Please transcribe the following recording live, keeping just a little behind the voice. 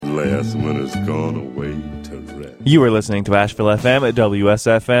last winter's gone away to rest. You are listening to Asheville FM at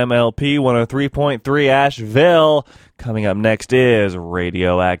WSFM LP 103.3 Asheville. Coming up next is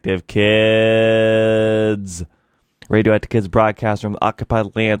Radioactive Kids. Radioactive Kids broadcast from the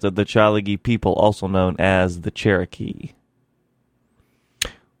occupied lands of the Chalagi people, also known as the Cherokee.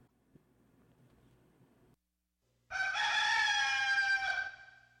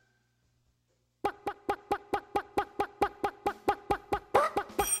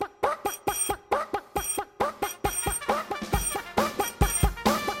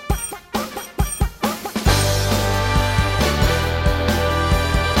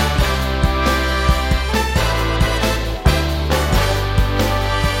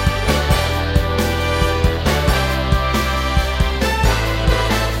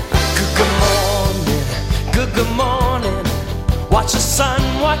 Watch the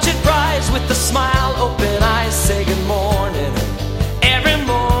sun, watch it rise with a smile, open eyes, say good morning. Every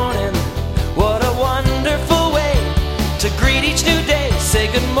morning, what a wonderful way to greet each new day.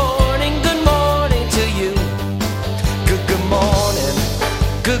 Say good morning to you. Good morning,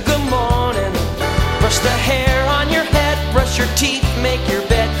 good morning. Brush the hair on your head, brush your teeth, make your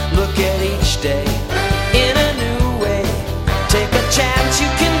bed. Look at each day in a new way. Take a chance, you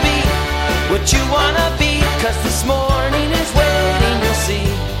can be what you wanna be, 'cause this morning is waiting, you'll see.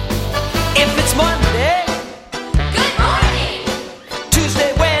 If it's Monday, good morning.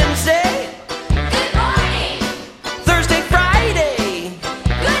 Tuesday, Wednesday, good morning. Thursday, Friday,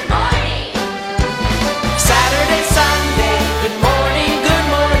 good morning. Saturday, Sunday, good morning, good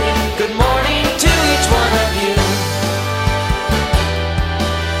morning. Good morning to each one of you.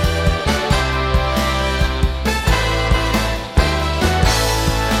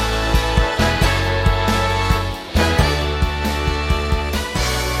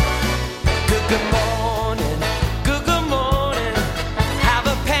 Good morning, good morning. Have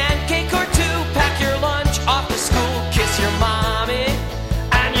a pancake or two, pack your lunch off to school, kiss your mommy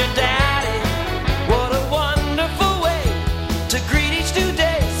and your daddy. What a wonderful way to greet each new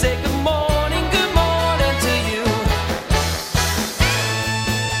day. Say good morning to you.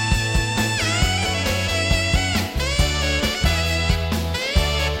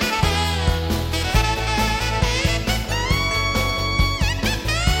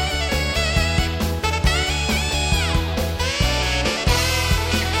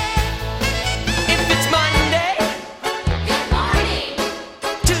 If it's Monday, good morning.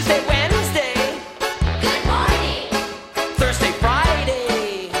 Tuesday, Wednesday, good morning. Thursday,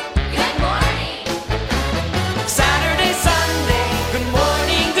 Friday, good morning. Saturday, Sunday, good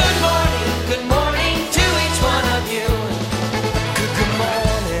morning, good morning. Good morning to each one of you. Good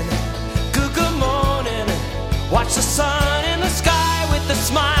morning, good morning. Watch the sun in the sky with a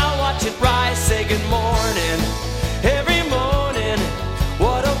smile, watch it rise, say good morning. Every morning,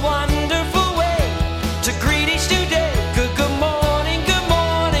 what a wonderful way to greet each new day. Good morning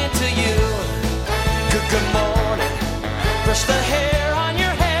to you. Good morning. Brush the hair on your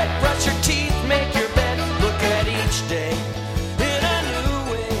head, brush your teeth, make your bed. Look at each day in a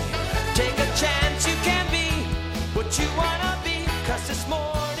new way. Take a chance, you can be what you wanna be, 'cause this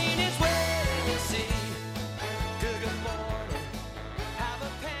morning is waiting, you see. Good morning. Have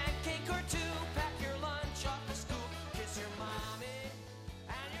a pancake or two, pack your lunch off to school, kiss your mommy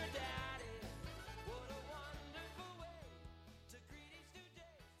and your daddy. What a wonderful way to greet each new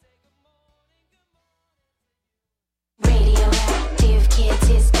day. Say good morning. Radioactive Kids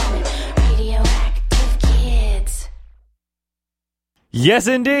is coming. Radioactive Kids. Yes,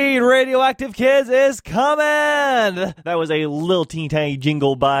 indeed, Radioactive Kids is coming! That was a little teeny tiny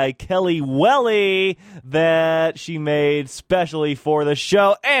jingle by Kelly Welly that she made specially for the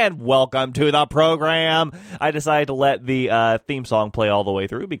show, and welcome to the program. I decided to let the theme song play all the way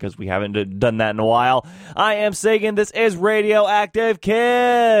through because we haven't done that in a while. I am Sagan, this is Radioactive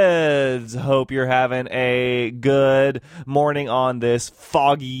Kids. Hope you're having a good morning on this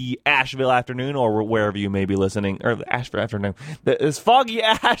foggy Asheville afternoon, or wherever you may be listening, or Asheville afternoon. This foggy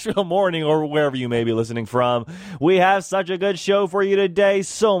Asheville morning, or wherever you may be listening from. We have such a good show for you today.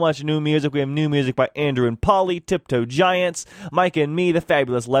 So much new music. We have new music by Andrew and Polly, Tiptoe Giants, Mike and Me, the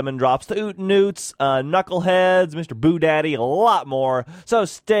Fabulous Lemon Drops, the Oot Newts, Knuckleheads, Mr. Boo Daddy, a lot more. So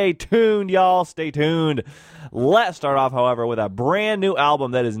stay tuned, y'all. Stay tuned. Let's start off, however, with a brand new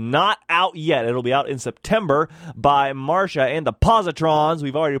album that is not out yet. It'll be out in September by Marsha and the Positrons.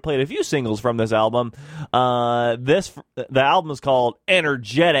 We've already played a few singles from this album. The album is called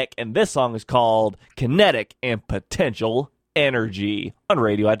Energetic, and this song is called Kinetic and Potential Energy on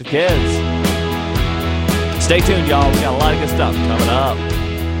Radioactive Kids. Stay tuned, y'all. We got a lot of good stuff coming up.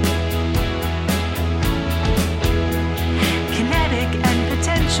 Kinetic and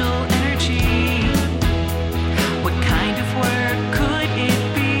potential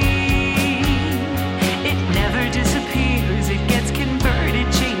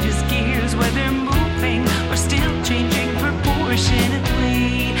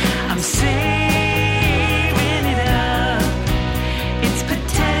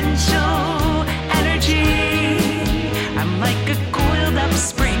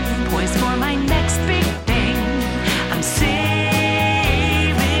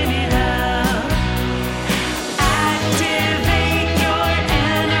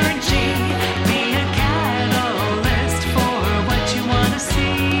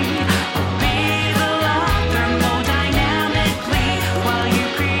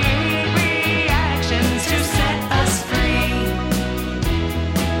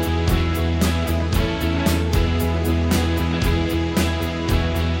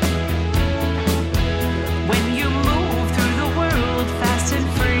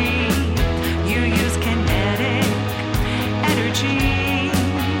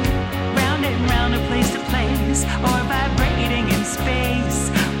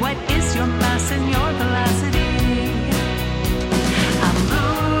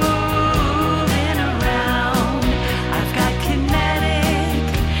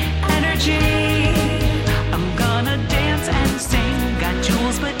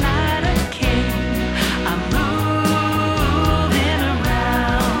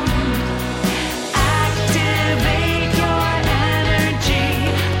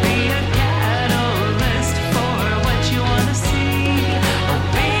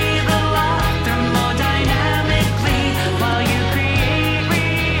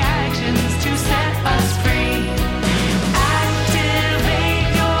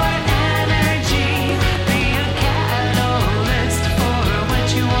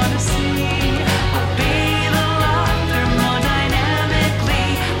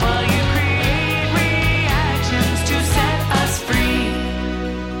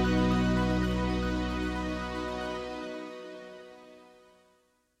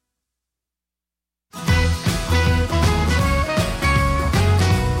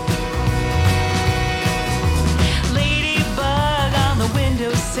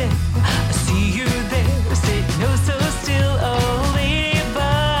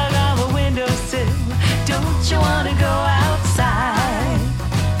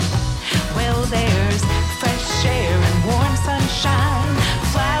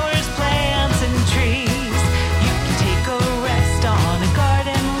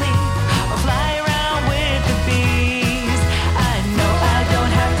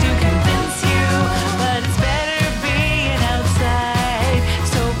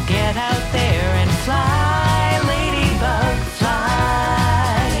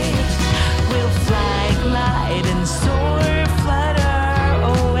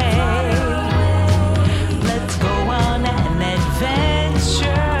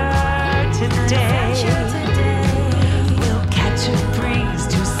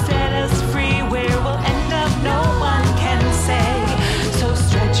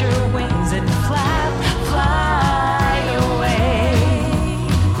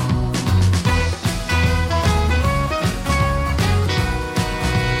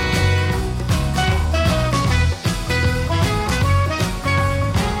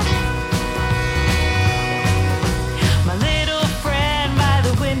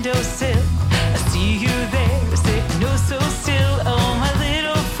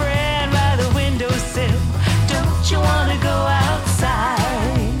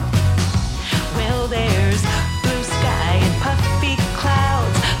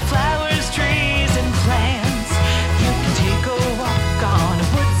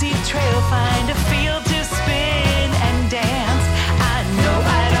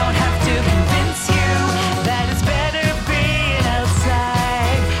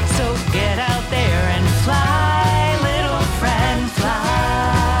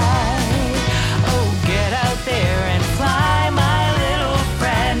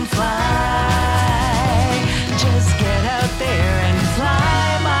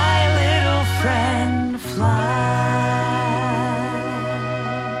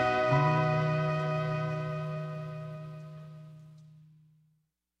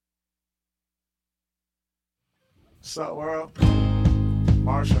What's up, world?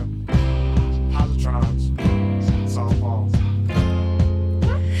 Marsha. Positrons. Softballs.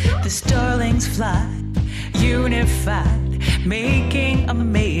 The starlings fly, unified, making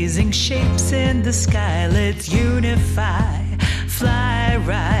amazing shapes in the sky. Let's unify, fly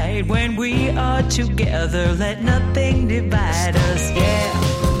right. When we are together, let nothing divide us, yeah.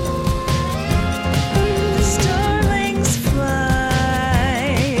 The starlings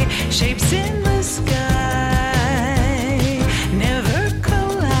fly, shapes in the sky, never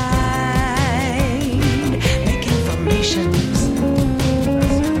collide, making formations.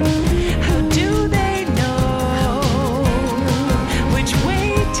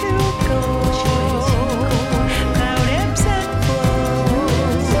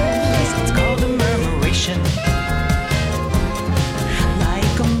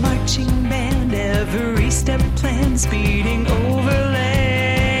 Speeding over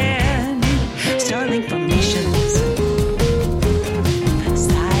land, starling formations.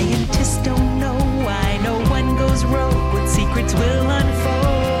 Scientists don't know why no one goes rogue. What secrets will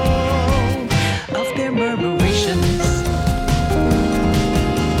unfold of their murmurations.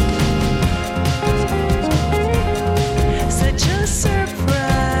 Such a surprise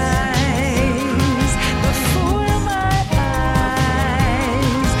before my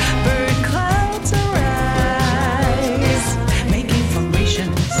eyes. Bird clouds arise, making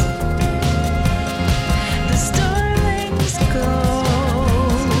formations. The starlings go,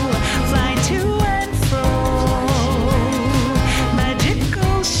 fly to and fro,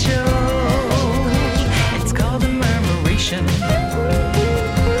 magical show. It's called a murmuration.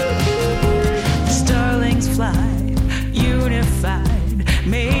 The starlings fly, unified,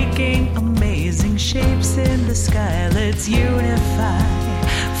 making amazing shapes in the sky. Let's unify,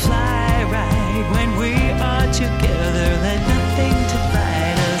 fly right. When we are together, let nothing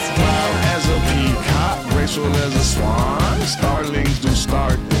divide us. Proud as a peacock, graceful as a swan. Starlings do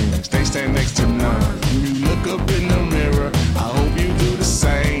star things, they stand next to none. When you look up in the mirror, I hope you do the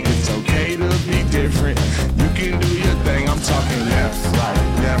same. It's okay to be different, you can do your thing. I'm talking left, right,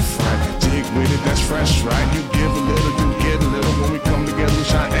 jig with it, that's fresh, right? You give a little, you get a little. When we come together, we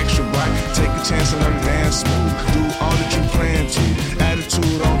shine extra bright. Take a chance and learn to dance smooth. Do all that you plan to.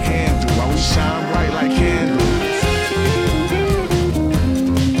 Attitude on can do, while we shine bright like candles.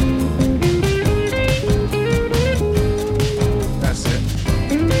 That's it.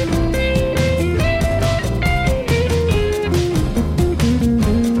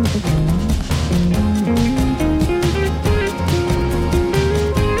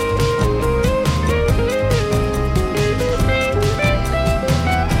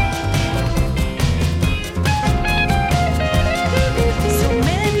 So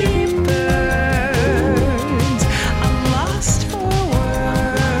many birds, I'm lost for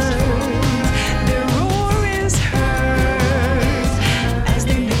words. Their roar is heard as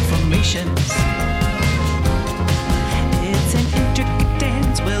they make formations. It's an intricate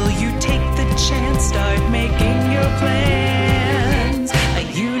dance. Will you take the chance? Start making your plans. A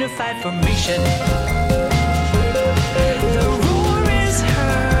unified formation. The roar is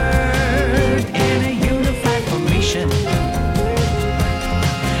heard in a unified formation.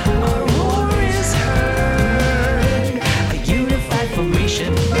 Our roar is heard, a unified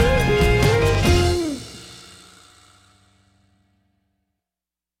formation.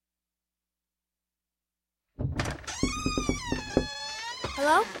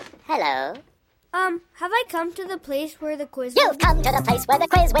 Hello? Hello. Have I come to the place where the quiz You've come to the place where the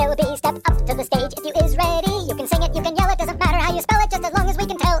quiz will be. Step up to the stage if you is ready. You can sing it, you can yell it, doesn't matter how you spell it, just as long as we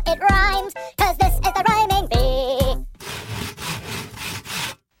can tell it rhymes. 'Cause this is the rhyming bee.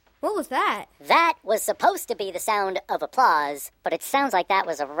 What was that? That was supposed to be the sound of applause, but it sounds like that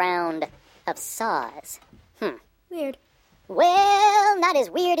was a round of saws. Weird. Well, not as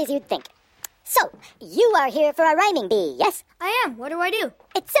weird as you'd think. So, you are here for a rhyming bee, yes? I am. What do I do?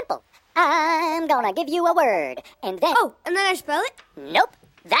 It's simple. I'm gonna give you a word, and then... Oh, and then I spell it? Nope,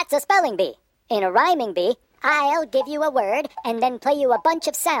 that's a spelling bee. In a rhyming bee, I'll give you a word and then play you a bunch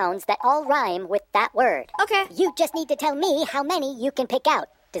of sounds that all rhyme with that word. Okay. You just need to tell me how many you can pick out.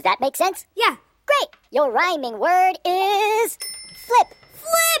 Does that make sense? Yeah. Great! Your rhyming word is flip.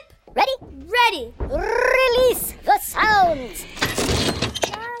 Flip! Ready? Ready. Release the sounds.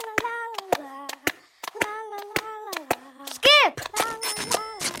 Skip.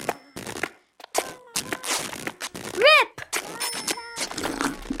 Rip.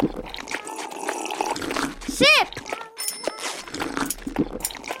 Sip.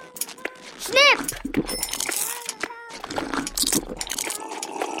 Snip.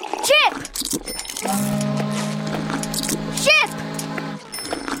 Chip. Ship.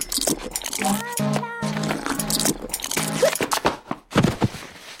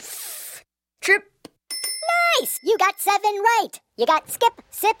 in right. You got skip,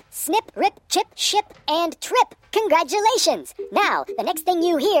 sip, snip, rip, chip, ship, and trip. Congratulations. Now, the next thing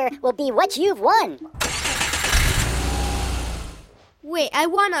you hear will be what you've won. Wait, I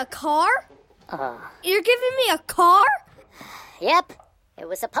won a car? You're giving me a car? Yep. It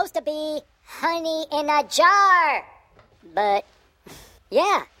was supposed to be honey in a jar. But,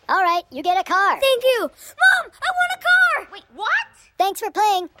 yeah. All right, you get a car. Thank you. Mom, I won a car! Wait, what? Thanks for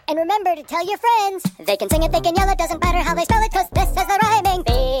playing, and remember to tell your friends. They can sing it, they can yell it, doesn't matter how they spell it, 'cause this is the rhyming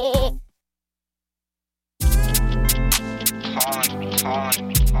bee.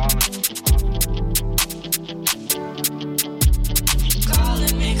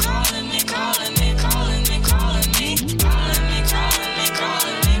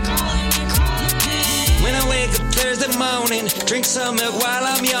 When I wake up Thursday morning, drink some milk while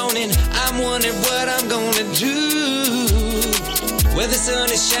I'm yawning, I'm wondering what I'm gonna do. Where the sun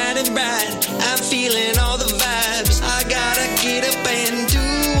is shining bright, I'm feeling all the vibes. I gotta get up and do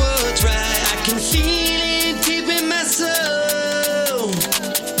what's right. I can feel it deep in my soul,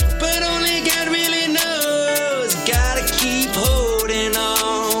 but only God really knows. Gotta keep holding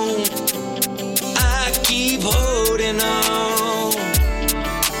on. I keep holding on.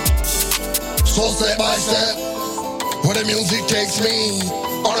 So step by step, where the music takes me,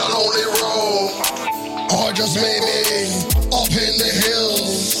 on a lonely road, or just maybe up in the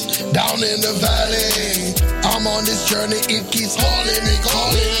hills, down in the valley. I'm on this journey, it keeps calling me,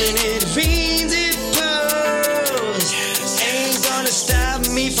 calling When me. it rains, it pours. Ain't gonna stop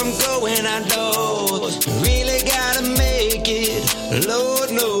me from going outdoors. Really gotta make it,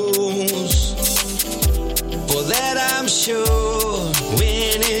 Lord knows. For that I'm sure.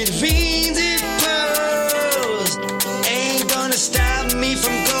 When it rains, it pours. Ain't gonna stop me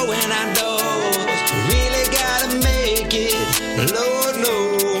from going outdoors. Really gotta make it, Lord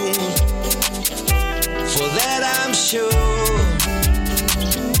knows. For that I'm sure.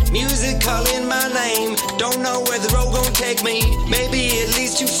 Music calling my name. Don't know where the road gon' take me. Maybe it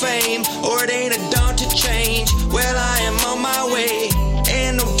leads to fame, or it ain't a dawn to change. Well, I am on my way.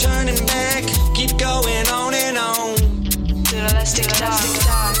 Ain't no turning back. Keep going on and on. Elastic talk.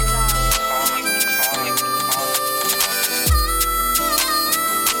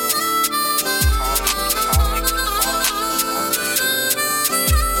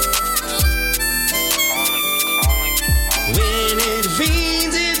 When it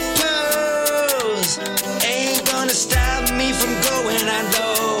rains, it pours. Ain't gonna stop me from going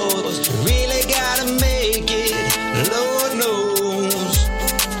outdoors. Really gotta make it, Lord knows.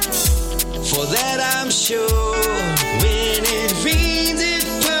 For that I'm sure. When it rains, it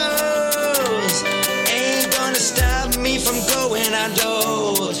pours. Ain't gonna stop me from going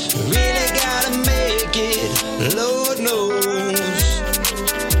outdoors. Really gotta make it, Lord knows.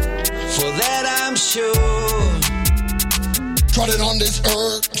 For that I'm sure. Trotted on this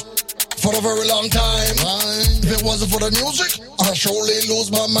earth for a very long time. If it wasn't for the music, I'd surely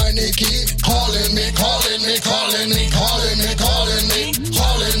lose my mind. They keep calling me, calling me, calling me, calling me, calling me,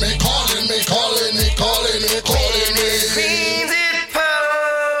 calling me, calling me, calling me, calling me, calling me. Rains, it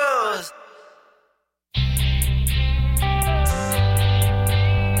pours.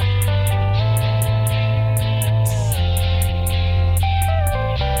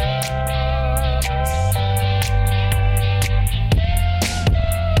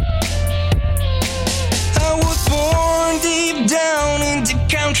 I was born deep down in the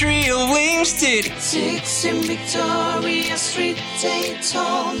country of Williamstead. 6 in Victoria Street, they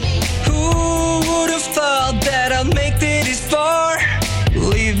told me. Who would have thought that I'd make it this far?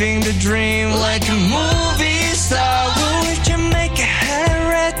 Living the dream like a movie star. Well, if Jamaica had a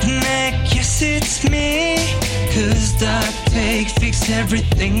redneck, yes, it's me. 'Cause that take fixed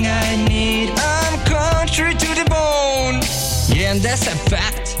everything I need. I'm country to the bone. Yeah, and that's a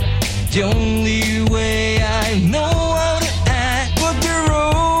fact. The only way I know how to act. But the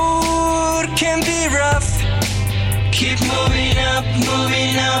road can be rough. Keep moving up,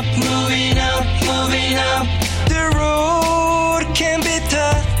 moving up, moving up, moving up. The road can be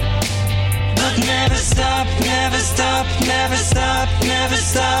tough, but never stop, never stop, never stop, never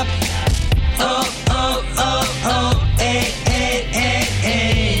stop. Oh, oh, oh, oh, hey, hey, hey,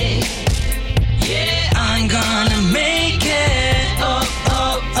 hey. Yeah, I'm gonna make it. Oh,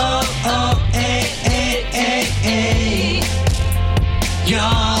 oh, oh, oh, hey, hey, hey, hey.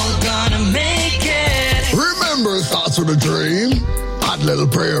 Y'all gonna make it. Remember, it starts with a dream. Add little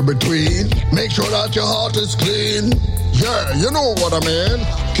prayer between. Make sure that your heart is clean. Yeah, you know what I mean.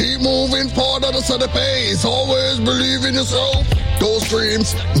 Keep moving forward at a steady pace. Always believe in yourself. Those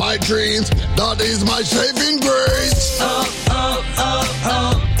dreams, my dreams, that is my saving grace. Oh, oh, oh,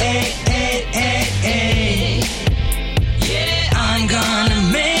 oh, hey, hey, hey, hey.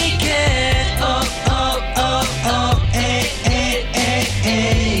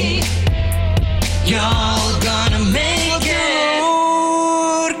 Y'all gonna make it. The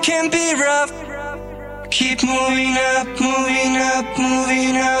road can be rough. Keep moving up, moving up,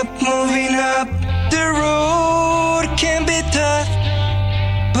 moving up, moving up. The road can be tough,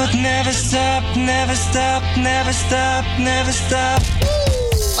 but never stop, never stop, never stop, never stop.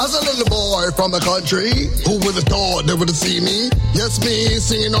 As a little boy from the country, who would have thought they would have seen me? Yes, me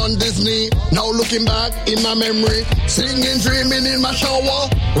singing on Disney. Now looking back in my memory, singing, dreaming in my shower,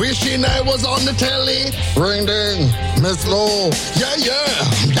 wishing I was on the telly. Ring ding, Miss Low. Yeah, yeah,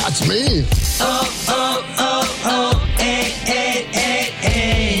 that's me. Oh, oh, oh, oh, hey, hey, hey,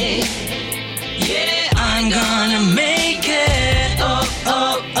 hey. Yeah, I'm gonna make it. Oh,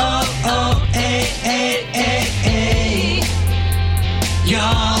 oh, oh, oh, hey, hey, hey, hey.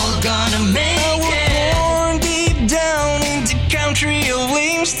 Y'all gonna make it. I was born deep down in the country of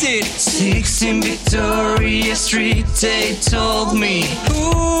Williamstead, 16 Victoria Street, they told me.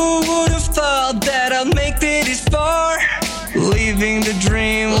 Who would have thought that I'd make it this far? Living the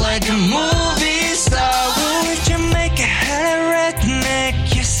dream like a movie star. Well, if Jamaica had a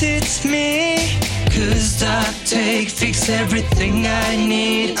redneck, yes, it's me. 'Cause that take fix everything I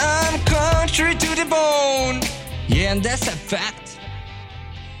need. I'm country to the bone. Yeah, and that's a fact.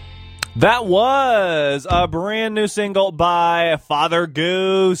 That was a brand new single by Father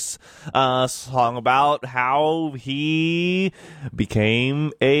Goose, a song about how he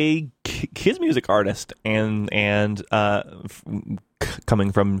became a kids music artist and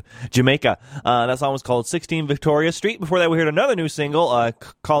coming from Jamaica. That song was called 16 Victoria Street. Before that, we heard another new single,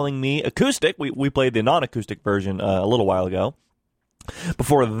 Calling Me Acoustic. We played the non-acoustic version a little while ago.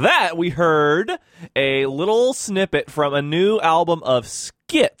 Before that, we heard a little snippet from a new album of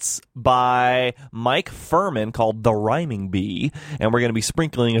skits by Mike Furman called The Rhyming Bee, and we're going to be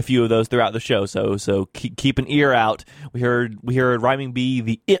sprinkling a few of those throughout the show, so keep an ear out. We heard Rhyming Bee,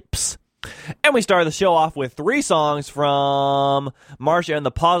 The Ips. And we started the show off with 3 songs from Marsha and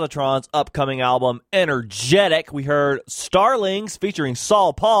the Positrons' upcoming album, Energetic. We heard Starlings featuring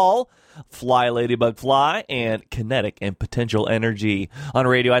Saul Paul, Fly Ladybug Fly, and Kinetic and Potential Energy on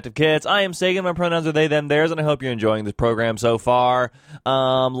Radioactive Kids. I am Sagan. My pronouns are they, them, theirs, and I hope you're enjoying this program so far.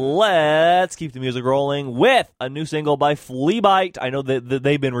 Let's keep the music rolling with a new single by Fleabite. I know that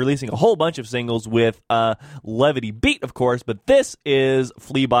they've been releasing a whole bunch of singles with Levity Beat, of course, but this is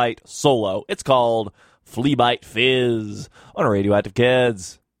Fleabite solo. It's called Fleabite Fizz on Radioactive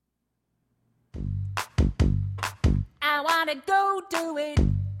Kids. I wanna go do it.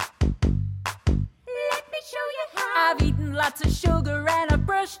 Let me show you how. I've eaten lots of sugar and I've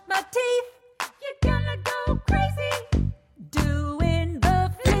brushed my teeth. You're gonna go crazy doing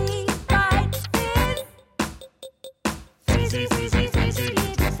the Fleabite Fizz. Fizzy, fizzy, fizzy,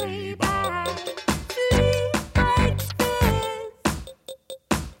 little Fleabite. Fleabite Fizz.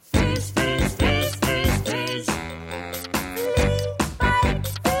 Fizz, fizz, fizz, fizz, fizz. Fleabite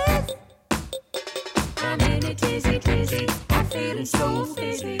Fizz. I'm in a tizzy, tizzy. I'm feeling so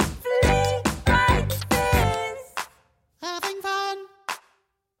fizzy.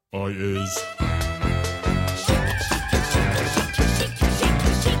 I is.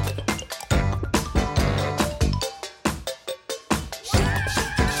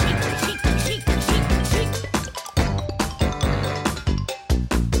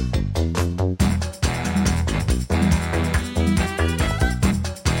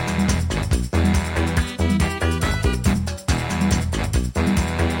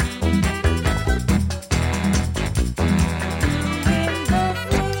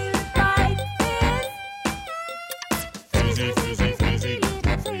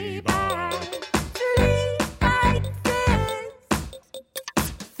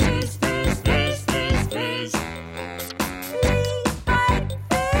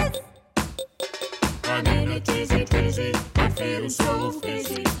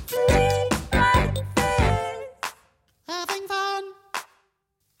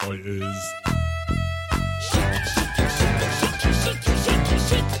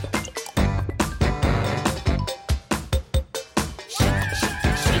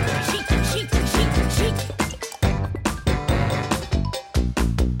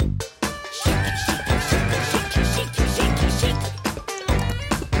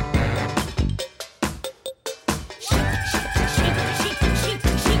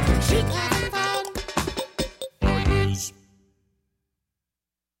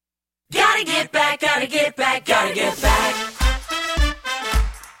 Gotta get back.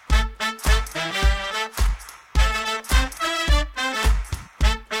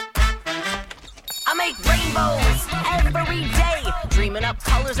 I make rainbows every day, dreaming up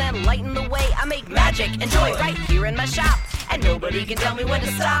colors and lighting the way. I make magic and joy right here in my shop, and nobody can tell me when to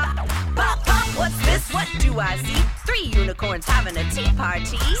stop. Pop, pop. What's this? What do I see? 3 unicorns having a tea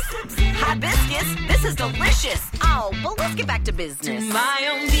party. Hibiscus, this is delicious. Oh, but let's get back to business. To my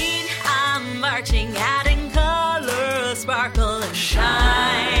own beat, I'm marching, adding color, sparkle, and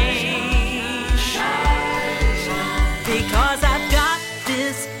shine. Because I've got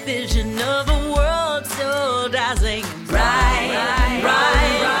this vision of a world so dazzling, bright.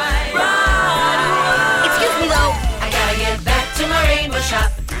 Excuse me though, I gotta get back to my rainbow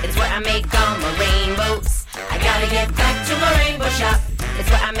shop. It's where I make all my rainbows. I gotta get back to my rainbow shop. It's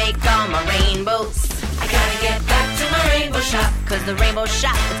where I make all my rainbows. I gotta get back to my rainbow shop, cause the rainbow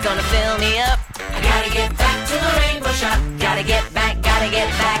shop is gonna fill me up. I gotta get back to my rainbow shop. Gotta get back.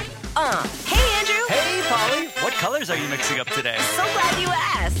 Hey Andrew. Hey Polly, what colors are you mixing up today? So glad you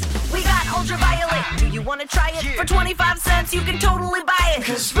asked. We got ultraviolet. Do you want to try it? For 25 cents, you can totally buy it.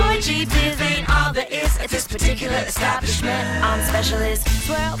 Cause Roy G. Biz ain't all there is at this particular establishment. I'm specialist.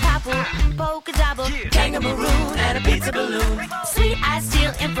 Swirl, apple, polka dabble, Kangaroo and a pizza balloon. sweet iced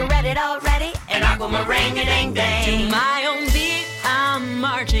steel, infrared it already, And aquamarine a dang dang. To my own beat, I'm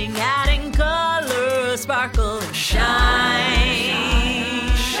marching, adding color, sparkle, and shine.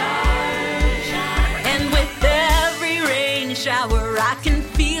 And with every rain shower, I can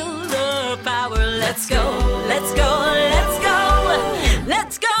feel the power. Let's go, let's go, let's go,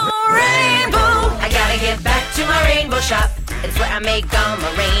 let's go, rainbow. I gotta get back to my rainbow shop. It's where I make all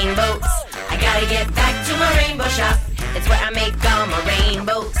my rainbows. I gotta get back to my rainbow shop. It's where I make all my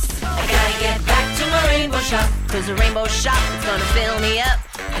rainbows. I gotta get back to my rainbow shop, cause the rainbow shop is gonna fill me up.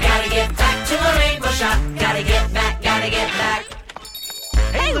 I gotta get back to my rainbow shop. Gotta get back.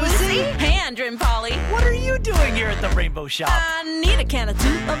 Hey, Lucy. Hey, Andrew and Polly. What are you doing here at the Rainbow Shop? I need a can of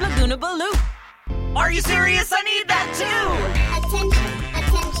soup of Laguna Baloo. Are you serious? I need that too. Attention.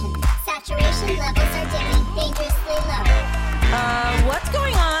 Saturation levels are dipping dangerously low. What's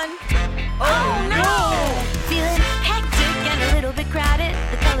going on? Oh, no! Feeling hectic and a little bit crowded.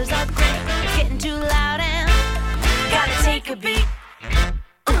 The colors are great. It's getting too loud and gotta take a beat.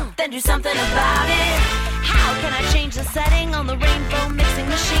 Then do something about it. How can I change the setting on the rainbow mixing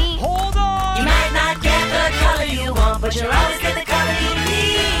machine? Hold on! You might not get the color you want, but you'll always get the color you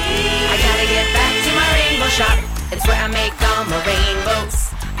need. I gotta get back to my rainbow shop. It's where I make all my rainbows.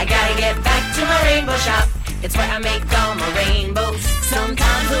 I gotta get back to my rainbow shop. It's where I make all my rainbows.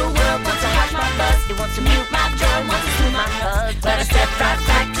 Sometimes the world wants to hush my buzz. It wants to mute my joy, wants to smooth my buzz. But I step right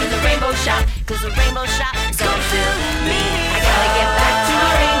back to the rainbow shop, cause the rainbow shop is gonna fill me. I gotta get back to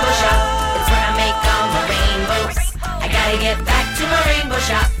my rainbow shop. It's where I make all my rainbows. I gotta get back to my rainbow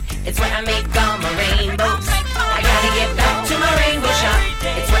shop. It's where I make all my rainbows. I gotta get back to my rainbow shop.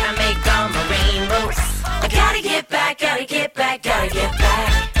 It's where I make all my rainbows. I gotta get back, gotta get back, gotta get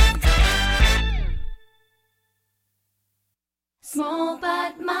back. Small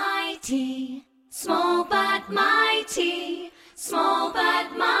but mighty, small but mighty, small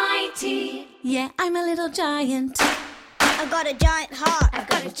but mighty. Yeah, I'm a little giant. I've got a giant heart. I've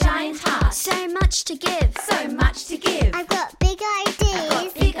got a giant heart, So much to give. so much to give. I've got big ideas.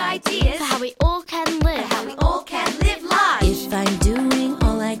 Got big ideas For how we all can live. how we all can live life. If I'm doing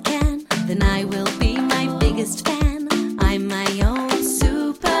all I can, then I will be my biggest fan. I'm my own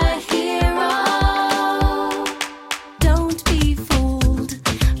superhero. Don't be fooled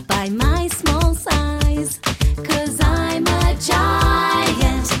by my small size, 'cause I'm a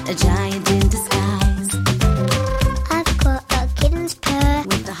giant in disguise. I've got a kitten's purr.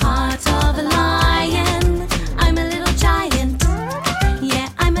 With the heart of a lion, I'm a little giant. Yeah,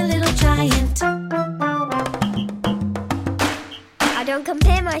 I'm a little giant. I don't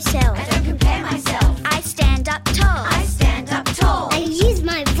compare myself. I don't compare myself. I stand up tall. I stand up tall. I use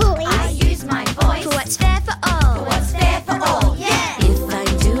my voice. I use my voice For what's fair for all. for what's fair for all. Yeah. If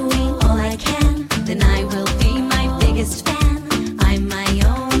I'm doing all I can, then I will be my biggest fan. I'm my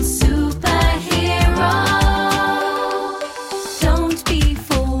own superhero. Don't be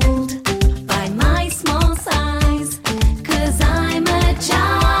fooled by my small size, 'cause I'm a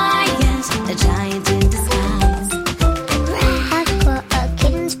giant in disguise. I've got a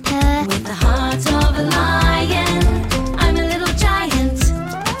kitten's purr. With the heart of a lion, I'm a little giant.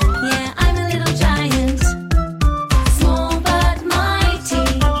 Yeah, I'm a little giant. Small but mighty,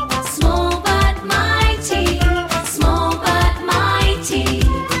 small but mighty, small but mighty.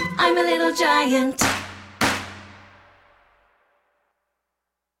 I'm a little giant.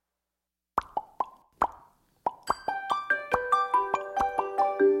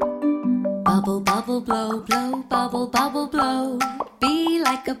 Bubble, bubble, blow, blow, bubble, bubble, blow. Be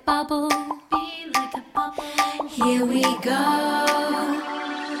like a bubble, be like a bubble. Here we go.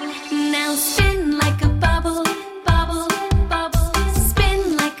 Now spin like a bubble, bubble, bubble.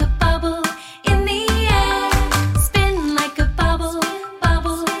 Spin like a bubble.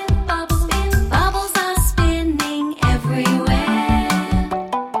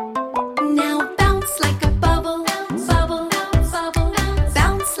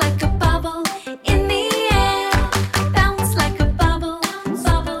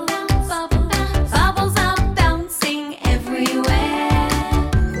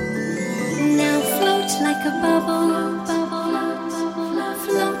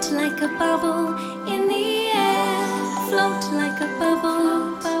 like a bubble in the air. Float like a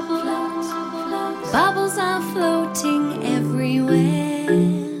bubble, bubble. Bubbles are floating everywhere.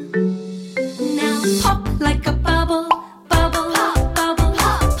 Now pop like a bubble, bubble, bubble.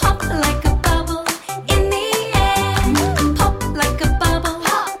 Pop like a bubble in the air. Pop like a bubble,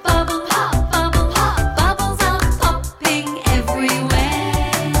 bubble, bubble. Bubbles are popping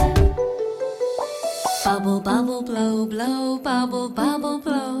everywhere. Bubble, bubble, blow, blow, bubble, bubble,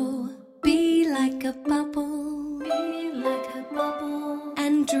 blow. Be like a bubble, be like a bubble,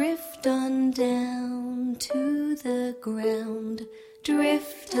 and drift on down to the ground.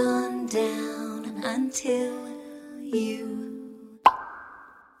 Drift on down until you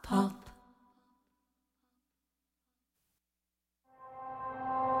pop.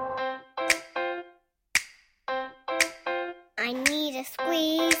 I need a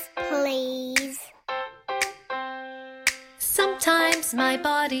squeeze, please. Sometimes my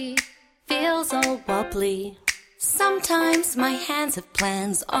body feels all wobbly. Sometimes my hands have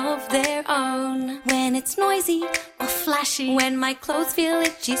plans of their own. When it's noisy or flashy, when my clothes feel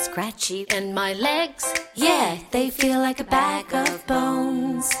itchy, scratchy, and my legs, yeah, they feel like a bag of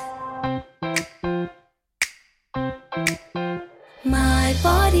bones. My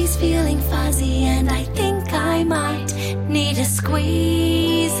body's feeling fuzzy and I think I might need a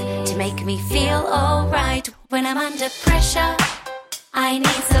squeeze to make me feel alright. When I'm under pressure, I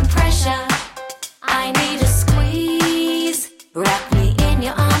need some pressure. I need a squeeze. Wrap me in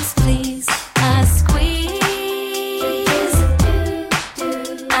your arms, please. A squeeze.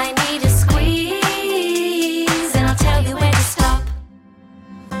 I need a squeeze, and I'll tell you when to stop.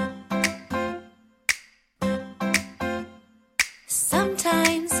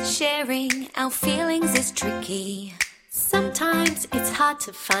 Sometimes sharing our feelings is tricky. Sometimes it's hard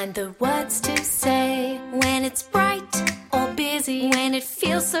to find the words to say. When it's bright or busy, when it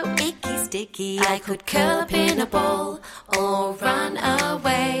feels so icky sticky, I could curl up in a ball or run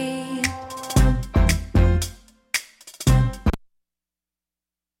away.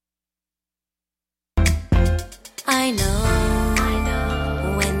 I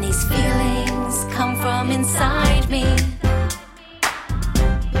know when these feelings come from inside me,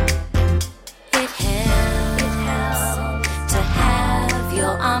 it helps to have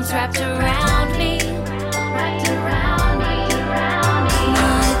your arms wrapped around me.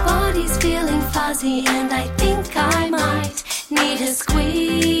 My body's feeling fuzzy and I think I might need a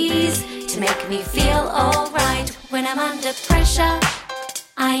squeeze to make me feel alright. When I'm under pressure,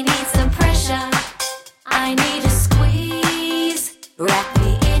 I need some pressure. I need a squeeze. Wrap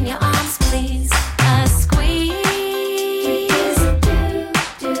me in your arms, please. A squeeze.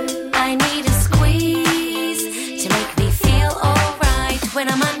 I need a squeeze to make me feel alright. When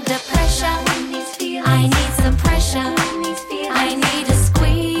I'm under pressure, I need some pressure. I need a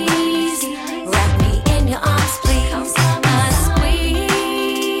squeeze. Wrap me in your arms, please. A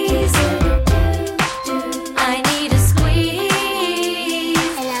squeeze. I need a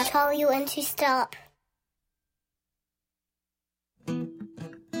squeeze. And I'll tell you when to stop.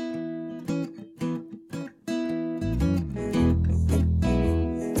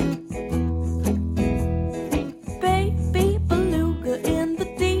 Baby beluga in the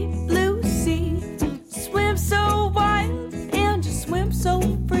deep blue sea, swim so wild and just swim so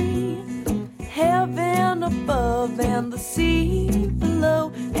free. Heaven above and the sea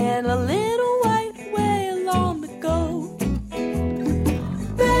below, and a little white whale on the go.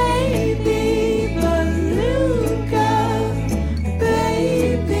 Baby beluga,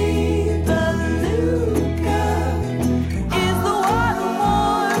 baby beluga. Is the water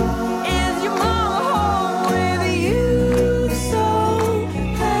warm? Is your mama home with you so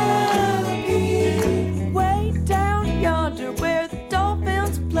happy? Way down yonder where the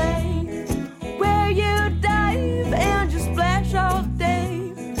dolphins play, where you dive and just splash all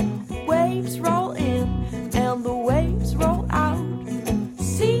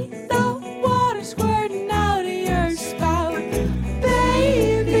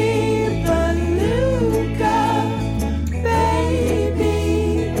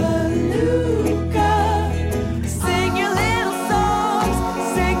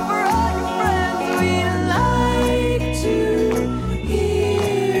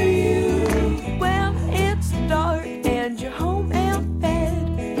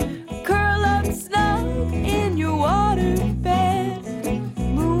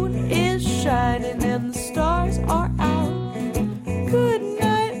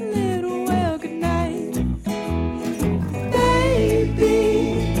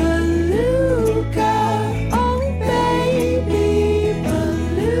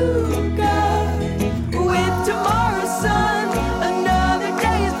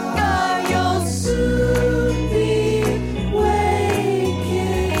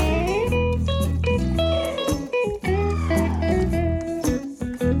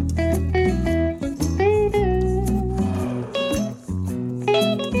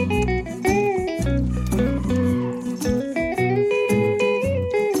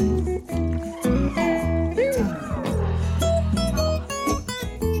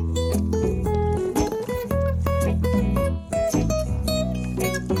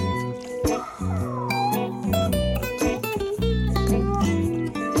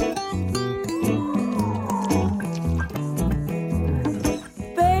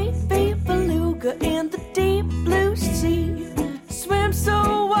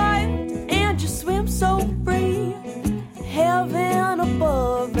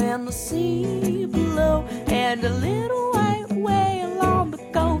sea below, and a little white whale on the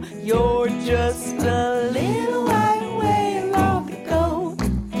go. You're just a little white whale on the go.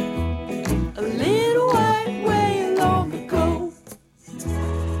 A little white whale on the go.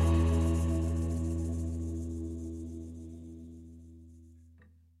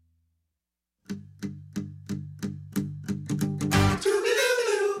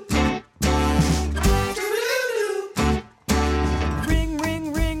 Ring,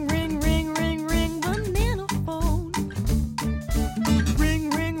 ring, ring, ring, ring, ring, ring, banana phone. Ring,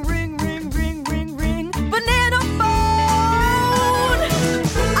 ring, ring, ring, ring, ring, ring, banana phone.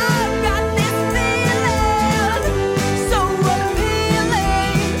 I've got this feeling so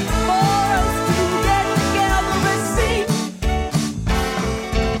appealing for us to get together and sing.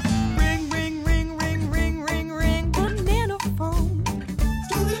 Ring, ring, ring, ring, ring, ring, ring, banana phone.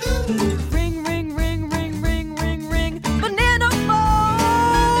 Ring, ring, ring, ring, ring, ring, ring, banana phone.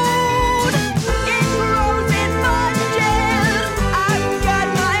 It grows in bunches. I've got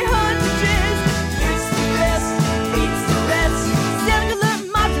my hunches. It's the best. It's the best. Cellular,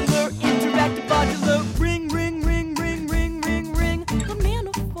 modular, interactive, modular. Ring, ring, ring, ring, ring, ring, ring,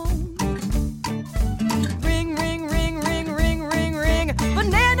 banana phone. Ring, ring, ring, ring, ring, ring, ring,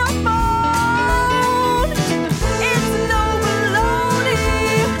 banana phone. It's no baloney.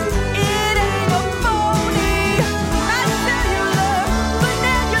 It ain't a phony. That's cellular,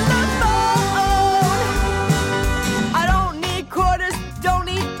 banana phone. I don't need quarters, don't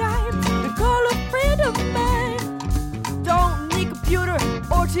need dimes to call a friend of mine. Don't need computer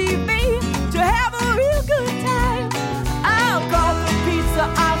or TV to have a real good time. I'll call for pizza,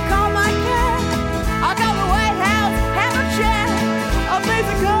 I'll call my cat. I'll call the White House, have a chat. I'll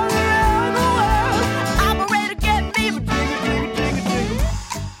basically go around the world. Operator, get me a jigger, jigger, jigger, jigger.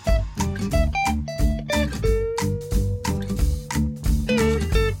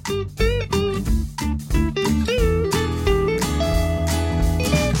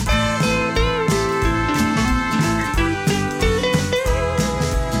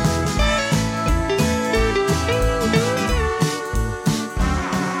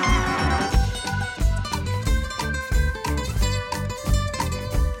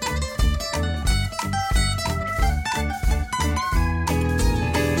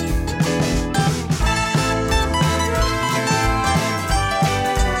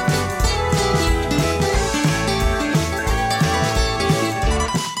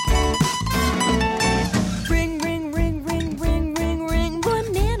 Ring, ring, ring, ring, ring, ring, ring,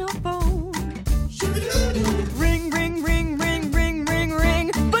 banana phone. Ring, ring, ring, ring, ring, ring,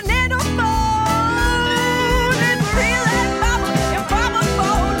 ring, banana phone. It's a real life mama and papa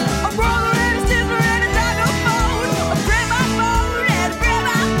phone. A brother and a sister and a doggo phone. A grandma phone and a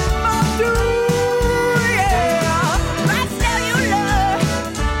grandma phone too. Yeah, my cellular,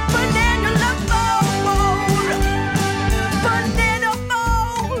 banana phone. Banana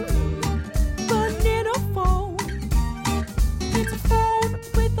phone. Banana phone. It's a phone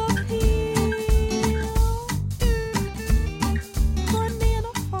with a peel.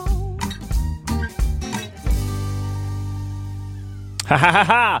 Banana phone. Ha ha ha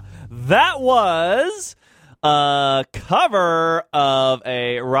ha! That was a cover of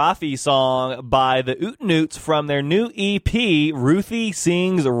a Rafi song by the Ootenoots from their new EP, Ruthie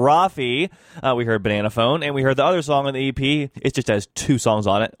Sings Rafi. We heard Banana Phone, and we heard the other song on the EP. It just has 2 songs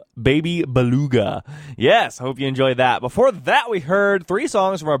on it. Baby Beluga. Yes, hope you enjoyed that. Before that, we heard 3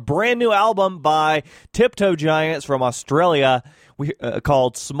 songs from a brand new album by Tiptoe Giants from Australia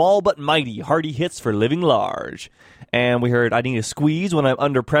called Small But Mighty, Hearty Hits for Living Large. And we heard I Need a Squeeze When I'm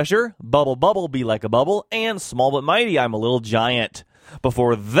Under Pressure, Bubble Bubble Be Like a Bubble, and Small But Mighty, I'm a Little Giant.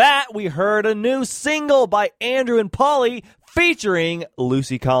 Before that, we heard a new single by Andrew and Polly featuring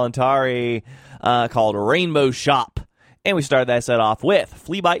Lucy Kalantari called Rainbow Shop. And we started that set off with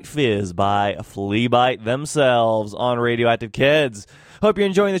Flea Bite Fizz by Flea Bite themselves on Radioactive Kids. Hope you're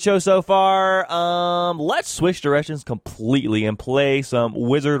enjoying the show so far. Let's switch directions completely and play some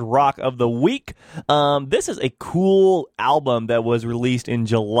Wizard Rock of the Week. This is a cool album that was released in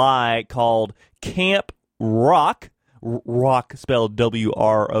July called Camp Rock. Rock spelled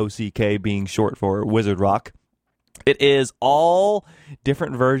W-R-O-C-K being short for Wizard Rock. It is all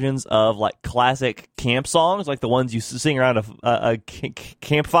different versions of like classic camp songs, like the ones you sing around a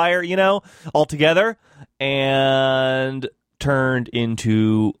campfire, you know, all together, and turned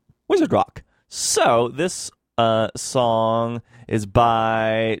into Wizard Rock. So this song is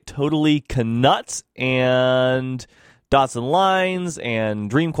by Totally Knuts and Dots and Lines and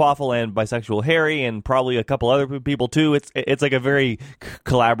Dream Quaffle and Bisexual Harry and probably a couple other people too. It's like a very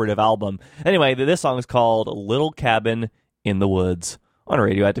collaborative album. Anyway, this song is called Little Cabin in the Woods. on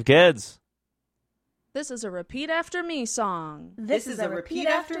Radioactive Kids. This is a repeat after me song. This is a repeat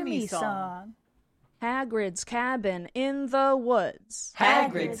after me song. Hagrid's cabin in the woods.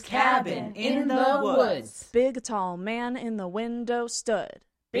 Hagrid's cabin in the woods. Big tall man in the window stood.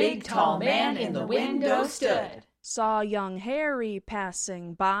 Big tall man in the window stood. Saw young Harry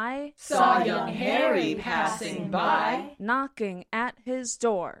passing by. Saw young Harry passing by. Knocking at his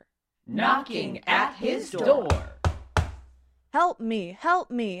door. Knocking at his door. Help me,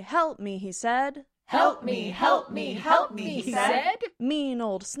 help me, help me, he said. Help me, help me, help me, he said. Mean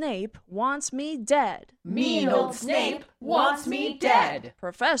old Snape wants me dead. Mean old Snape wants me dead.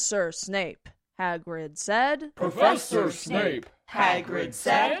 Professor Snape, Hagrid said. Professor Snape, Hagrid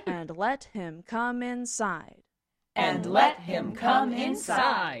said. And let him come inside. And let him come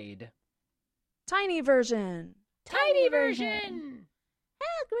inside. Tiny version. Tiny version.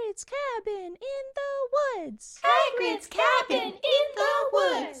 Hagrid's cabin in the woods. Hagrid's cabin in the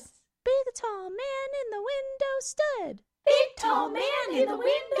woods. Big tall man in the window stood. Big tall man in the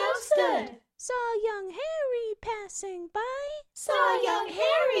window stood. Saw young Harry passing by. Saw young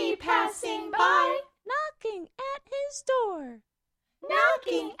Harry passing by. Knocking at his door.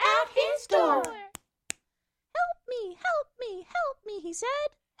 Knocking at his door. Help me, help me, help me, he said.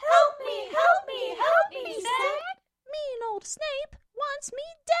 Help me, help me, help me, he said. Mean old Snape wants me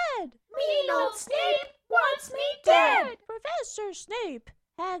dead. Mean old Snape wants me dead. Professor Snape,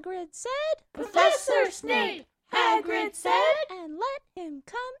 Hagrid said. Professor Snape, Hagrid said. And let him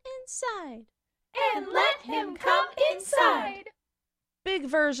come inside. And let him come inside. Big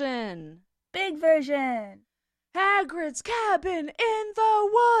version. Big version. Hagrid's cabin in the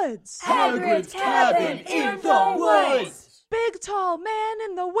woods. Hagrid's cabin in the woods. Big tall man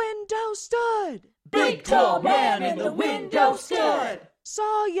in the window stood. Big tall man in the window stood.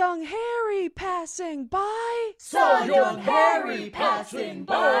 Saw young Harry passing by. Saw young Harry passing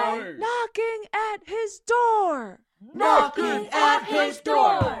by. Knocking at his door. Knocking at his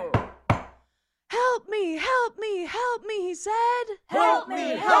door. Help me, help me, help me, he said. Help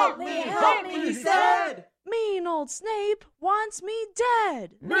me, help me, help me, he said. Mean old Snape wants me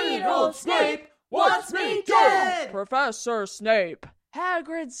dead. Mean old Snape wants me dead. Professor Snape,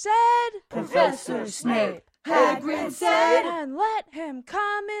 Hagrid said. Professor Snape, Hagrid said. And let him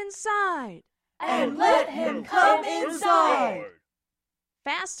come inside. And let him come inside.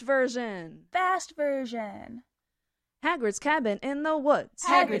 Fast version. Fast version. Hagrid's cabin in the woods.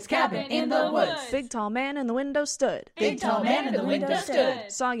 Hagrid's cabin in the woods. Big tall man in the window stood. Big tall man in the window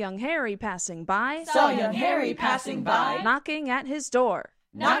stood. Saw young Harry passing by. Saw young Harry passing by. Knocking at his door.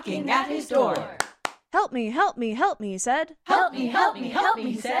 Knocking at his door. Help me, help me, help me, he said. Help me, help me, help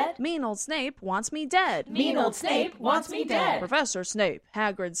me, he said. Mean old Snape wants me dead. Mean old Snape wants me dead. Professor Snape,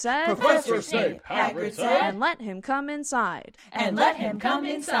 Hagrid said. Professor Snape, Hagrid said. And let him come inside. And let him come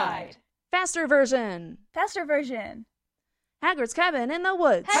inside. Faster version. Faster version. Hagrid's cabin in the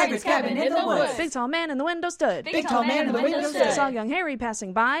woods. Hagrid's cabin in the woods. Big tall man in the window stood. Big tall man in the window stood. Saw young Harry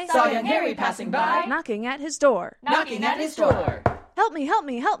passing by. Saw young Harry passing by. Knocking at his door. Knocking at his door. Help me, help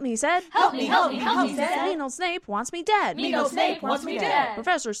me, help me, he said. Help me, help me, help me, he said. Mean old Snape wants me dead. Mean old Snape wants me dead.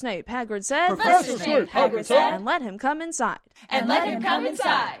 Professor Snape, Hagrid said. Professor Snape, Hagrid said. And let him come inside. And let him come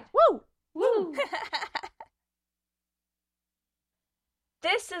inside. Woo! Woo!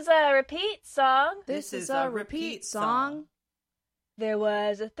 This is a repeat song. This is a repeat song. There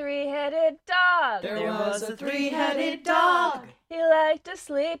was a three-headed dog. There was a three-headed dog. He liked to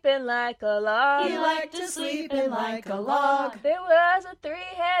sleep in like a log. He liked to sleep in like a log. There was a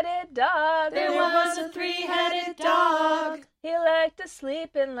three-headed dog. There was a three-headed dog. He liked to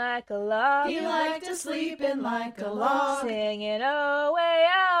sleep in like a log. He liked to sleep in like a log. Singing oh way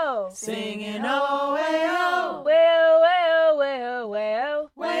oh. Singing oh way oh. Way oh way oh way oh way oh.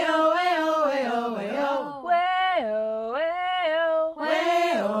 Way oh way oh way oh way oh. Way oh way oh.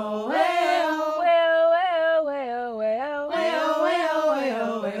 Way oh way oh. Way oh way oh way oh way oh. Way oh way oh way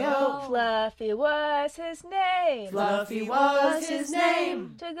oh way oh. Fluffy was his name. Fluffy was his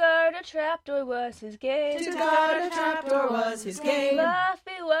name. To guard a trapdoor was his game. To guard a trapdoor was his game.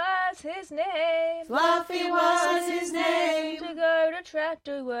 Fluffy was his name. Fluffy was his name. To guard a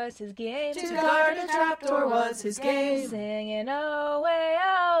trapdoor was his game. To guard a trapdoor was his game. Singing oh way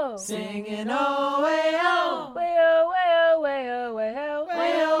oh. Singing oh way oh. Way oh way oh way oh way oh.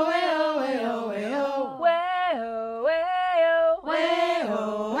 Way oh way oh way oh way oh. Way oh way oh. Way oh way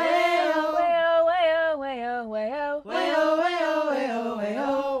oh. Way oh way oh way oh way oh. Way oh way oh way oh way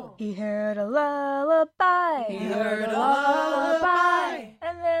oh. He heard a lullaby. He heard a lullaby.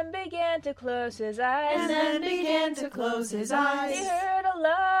 And then began to close his eyes. And then began to close his eyes. He heard a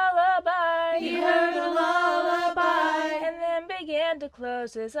lullaby. He heard a lullaby. And then began began to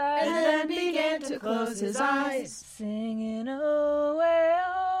close his eyes. And then began to close his eyes. Singing away,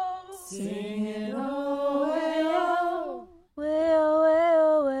 oh. Singing away, oh. Well,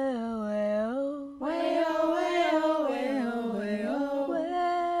 well, well, well. Well, well, well, well. Well,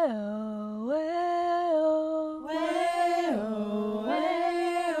 well. Well, well.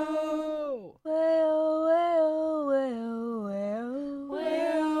 Well, well, well, well.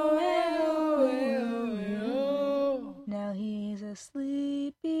 Well. Now he's a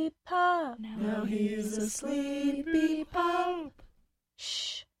sleepy pup. Now he's a sleepy pup.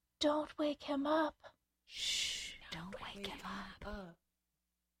 Shh, don't wake him up. Shh, don't wake him up.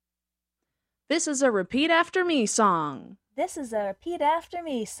 This is a repeat after me song. This is a repeat after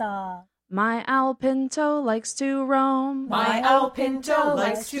me song. My owl Pinto likes to roam. My owl Pinto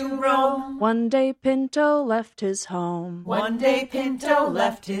likes to roam. One day Pinto left his home. One day Pinto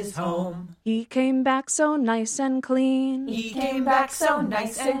left his home. He came back so nice and clean. He came back so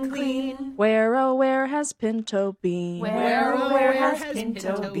nice and clean. Where, oh, where has Pinto been? Where, oh, where has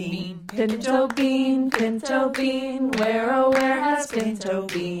Pinto been? Pinto bean, Pinto bean, where, oh, where has Pinto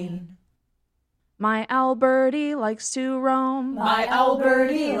been? My owl birdie likes to roam. My owl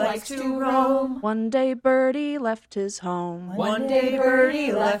birdie likes to roam. One day birdie left his home. One day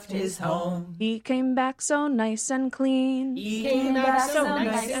birdie left his home. He came back so nice and clean. He came back so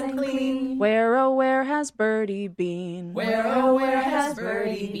nice and clean. Where, oh, where has birdie been? Where, oh, where has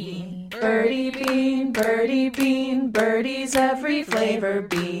birdie been? Birdie bean, birdies every flavor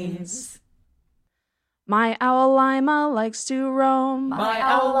beans. My owl Lima likes to roam. My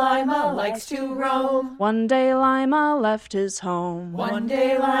owl Lima likes to roam. One day Lima left his home. One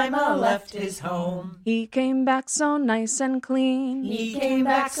day Lima left his home. He came back so nice and clean. He came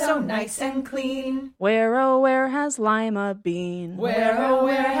back so nice and clean. Where, oh, where has Lima been? Where, oh,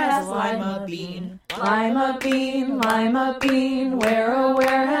 where has Lima been? Lima bean, where, oh,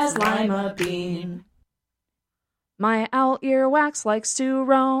 where has Lima been? My owl Earwax likes to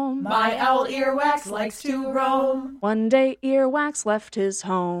roam. My owl Earwax likes to roam. One day Earwax left his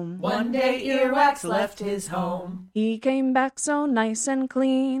home. One day Earwax left his home. He came back so nice and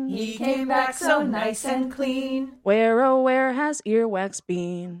clean. He came back so nice and clean. Where, oh, where has Earwax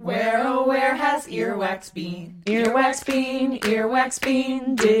been? Where, oh, where has Earwax been? Earwax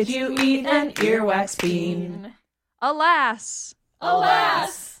bean, did you eat an earwax bean? Alas!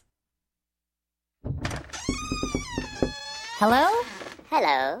 Alas! Hello?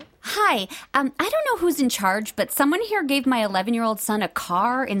 Hello. Hi. I don't know who's in charge, but someone here gave my 11-year-old son a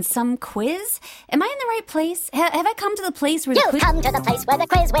car in some quiz. Am I in the right place? Have I come to the place where the You've quiz... come to the place where the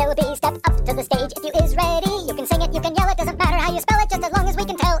quiz will be. Step up to the stage if you is ready. You can sing it, you can yell it, doesn't matter how you spell it, just as long as we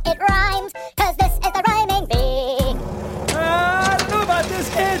can tell it rhymes. 'Cause this is the rhyming bee. I don't know about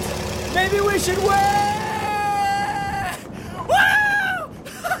this, kids. Maybe we should wait.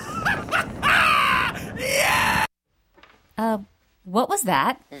 What was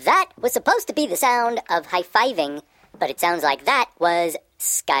that? That was supposed to be the sound of high-fiving, but it sounds like that was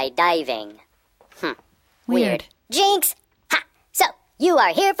skydiving. Weird. Jinx! Ha! So, you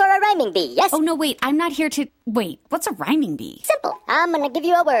are here for a rhyming bee, yes? Oh, no, wait. I'm not here to... Wait, what's a rhyming bee? Simple. I'm gonna give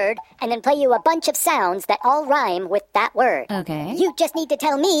you a word, and then play you a bunch of sounds that all rhyme with that word. Okay. You just need to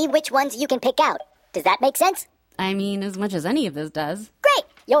tell me which ones you can pick out. Does that make sense? I mean, as much as any of this does. Great!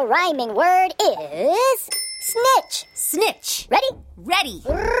 Your rhyming word is... snitch. Snitch. Ready? Ready.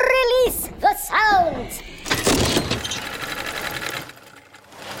 Release the sounds.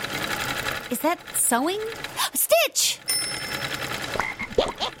 Is that sewing? Stitch!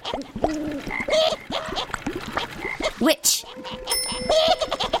 Witch.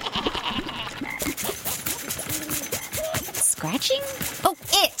 Scratching? Oh,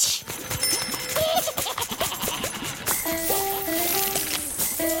 itch.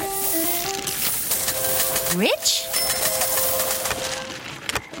 Rich?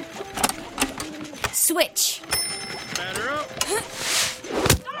 Switch. Batter up.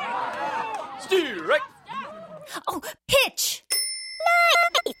 Steer right. Oh, pitch.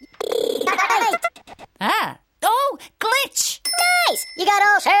 Nice. Ah. Oh, glitch. Nice. You got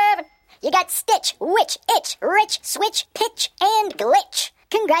all seven. You got stitch, witch, itch, rich, switch, pitch, and glitch.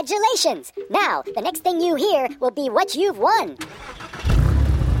 Congratulations. Now, the next thing you hear will be what you've won.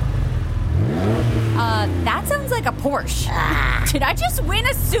 That sounds like a Porsche. Did I just win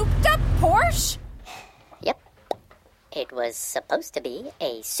a souped-up Porsche? Yep. It was supposed to be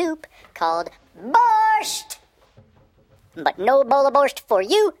a soup called borscht. But no bowl of borscht for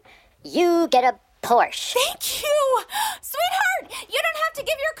you. You get a Porsche. Thank you! Sweetheart, you don't have to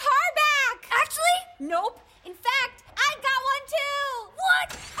give your car back! Actually, nope. In fact, I got one too! What?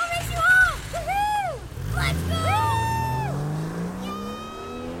 I'll race you off! Woohoo! Let's go!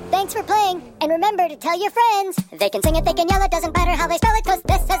 Thanks for playing, and remember to tell your friends. They can sing it, they can yell it, doesn't matter how they spell it, 'cause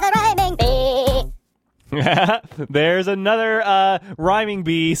this is the rhyming bee. There's another Rhyming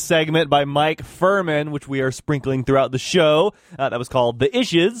Bee segment by Mike Furman, which we are sprinkling throughout the show. That was called The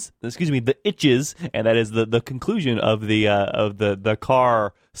Itches, and that is the conclusion of the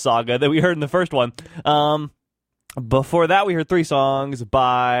car saga that we heard in the first one. Before that, we heard 3 songs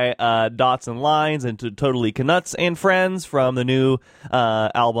by Dots and Lines and Totally Knuts and Friends from the new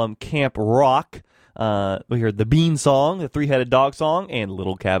album Camp Rock. We heard the Bean Song, the Three-Headed Dog Song, and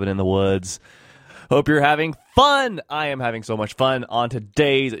Little Cabin in the Woods. Hope you're having fun. I am having so much fun on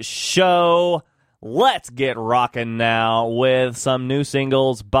today's show. Let's get rocking now with some new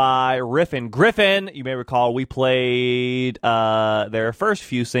singles by Riffin' Griffin. You may recall we played their first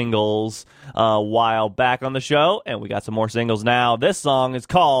few singles a while back on the show, and we got some more singles now. This song is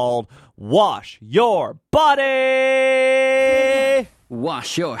called Wash Your Body.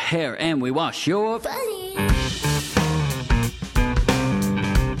 Wash your hair and we wash your body.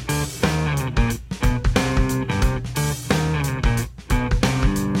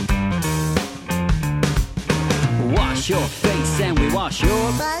 Wash your face and we wash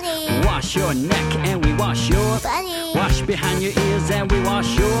your body. Wash your neck and we wash your body. Wash behind your ears and we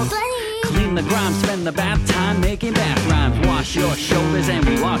wash your body. Clean the grime, spend the bath time making bath rhymes. Wash your shoulders and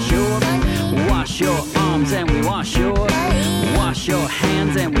we wash your body. Wash your arms and we wash your body. Wash your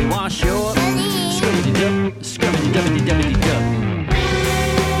hands and we wash your body. Scrubbity-dub, scrubbity-dubbity-dubbity-dub.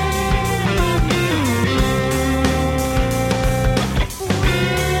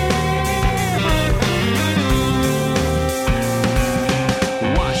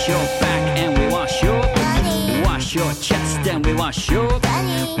 Your chest and we wash your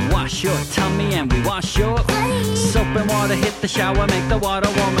body. Wash your tummy and we wash your body. Soap and water hit the shower, make the water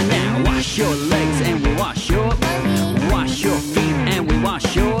warmer now. Wash your legs and we wash your body. Wash your feet and we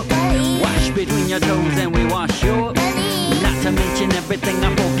wash your body. Wash between your toes and we wash your body. Not to mention everything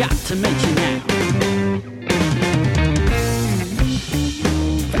I forgot to mention now.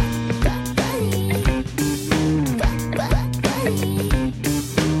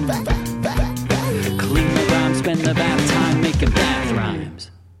 Spend the bath time making bath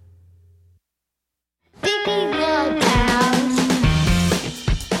rhymes. Baby workouts.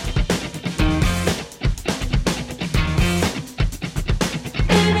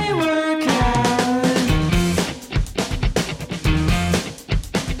 Baby workout.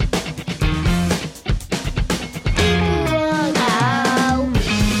 Baby workout. Baby workout.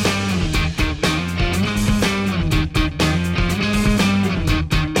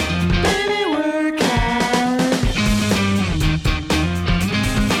 Baby workout.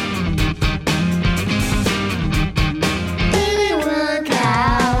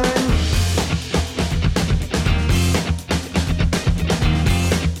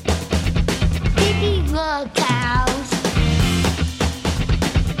 Baby workout.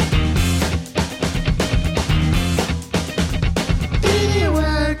 Baby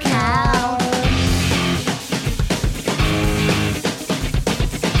workout.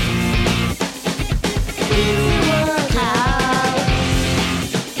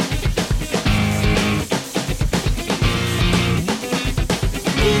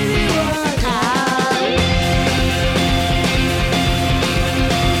 Baby workout.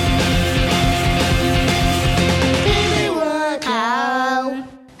 Baby workout.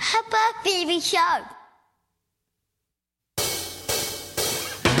 How about baby shark?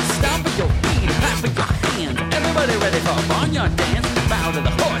 Stomp with your feet, clap with your hands. Everybody ready for a barnyard dance? Bow to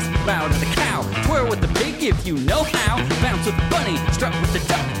the horse, bow to the cow. Twirl with the pig if you know how. Bounce with the bunny, strut with the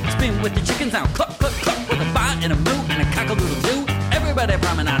duck. Spin with the chickens out, cluck, cluck, cluck. With a bite and a moo and a cock-a-doodle-doo. Everybody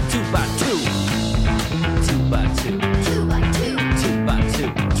promenade 2 by 2. 2 by 2. 2 by 2. 2 by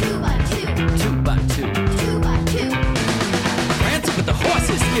 2. 2 by 2. 2 by 2. 2 by 2. Prance with the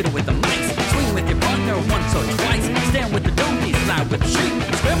horses, skittle with the mice. Swing with your partner once or twice. Stand with the donkeys, slide with the sheep.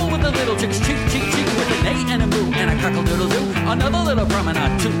 Scramble with the little chicks, cheek, cheek, cheek. With a neigh and a moo and a cockle-doodle-doo. Another little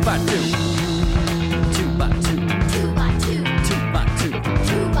promenade 2 by 2. 2 by 2. 2 by 2. 2 by 2.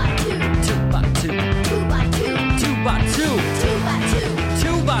 2 by 2. 2 by 2. 2 by 2. 2 by 2. 2 by 2.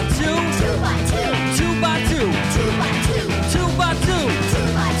 2 by 2. 2 by 2. 2 by 2. 2 by 2. 2 by 2. 2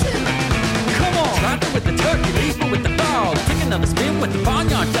 by 2. Come on! Trotting with the turkey, leaping with the dog. Take another spin with the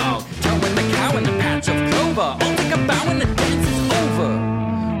barnyard dog. Towing the cow in the patch of clover. All take a bow and the dance is over.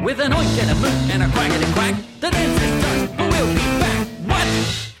 With an oink and a boot and a quackity quack, the dance is done, but we'll be back. What?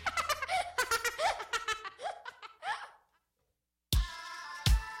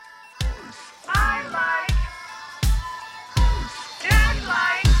 I like, Dad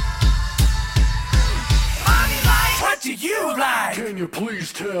like, Mommy like. What do you like? Can you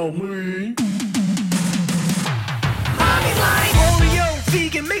please tell me? Mommy's like Oreo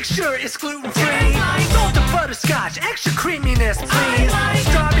vegan, make sure it's gluten-free. Salted butterscotch, extra creaminess, please.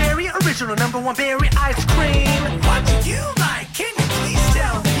 Strawberry, original #1 berry ice cream. What do you like? Can you please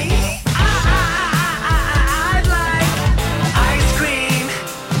tell me? I like ice cream,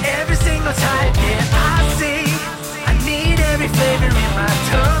 every single type that I see. I need every flavor in my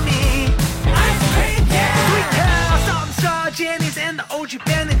tummy. Ice cream, yeah! Sweet cow, salt and straw, Jenny's, and the OG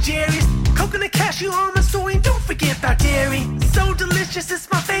Ben and Jerry's. Coconut, cashew, almond, soy, and don't forget about dairy. So delicious, it's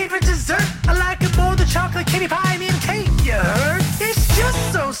my favorite dessert. I like it more than chocolate candy pie and cake, you heard? It's just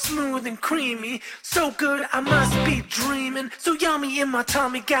so smooth and creamy, so good I must be dreaming. So yummy in my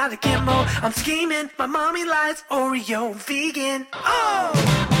tummy, gotta get more. I'm scheming, my mommy likes Oreo vegan. Oh,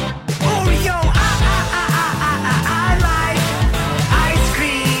 Oreo, I like ice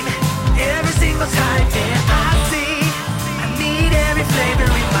cream, every single type that I see. I need every flavor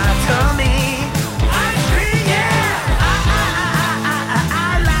in my tummy. Ice cream, yeah,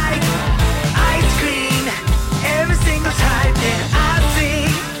 I like ice cream, every single type that I see.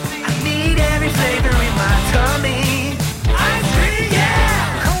 I need every flavor in my tummy. Ice cream,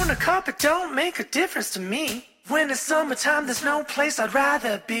 yeah. Cone or cup, it don't make a difference to me. When it's summertime, there's no place I'd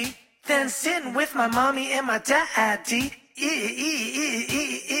rather be than sitting with my mommy and my daddy.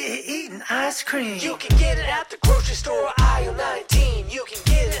 Eating ice cream. You can get it at the grocery store, aisle 19. You can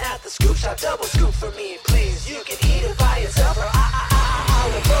get it at the scoop shop, double scoop for me, please. You can eat it by yourself or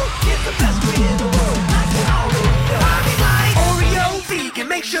on the road. It's the best cream in the world. Mommy's like Oreo vegan,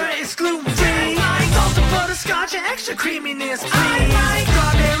 make sure it's gluten-free. Salted butterscotch and extra creaminess, please.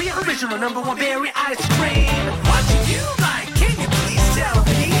 Strawberry, original #1 berry ice cream. What do you like? Can you please tell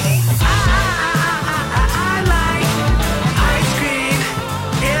me? I like ice cream,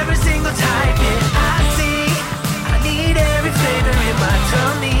 every single type that I see. I need every flavor in my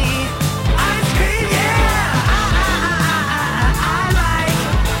tummy. Ice cream, yeah. I like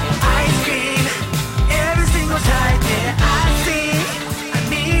ice cream, every single type that I see. I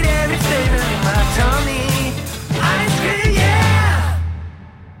need every flavor in my tummy. Ice cream, yeah.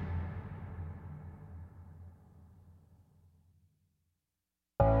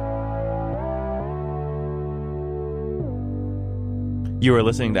 You are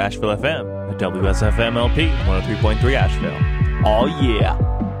listening to Asheville FM at WSFM LP 103.3 Asheville. Oh yeah.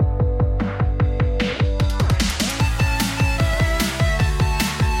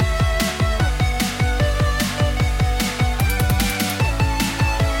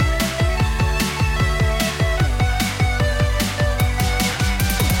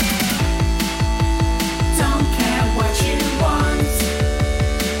 Don't care what you want,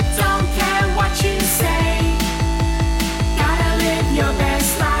 don't care what you say. Gotta live your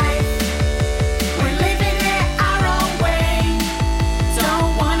best life. We're living it our own way. Don't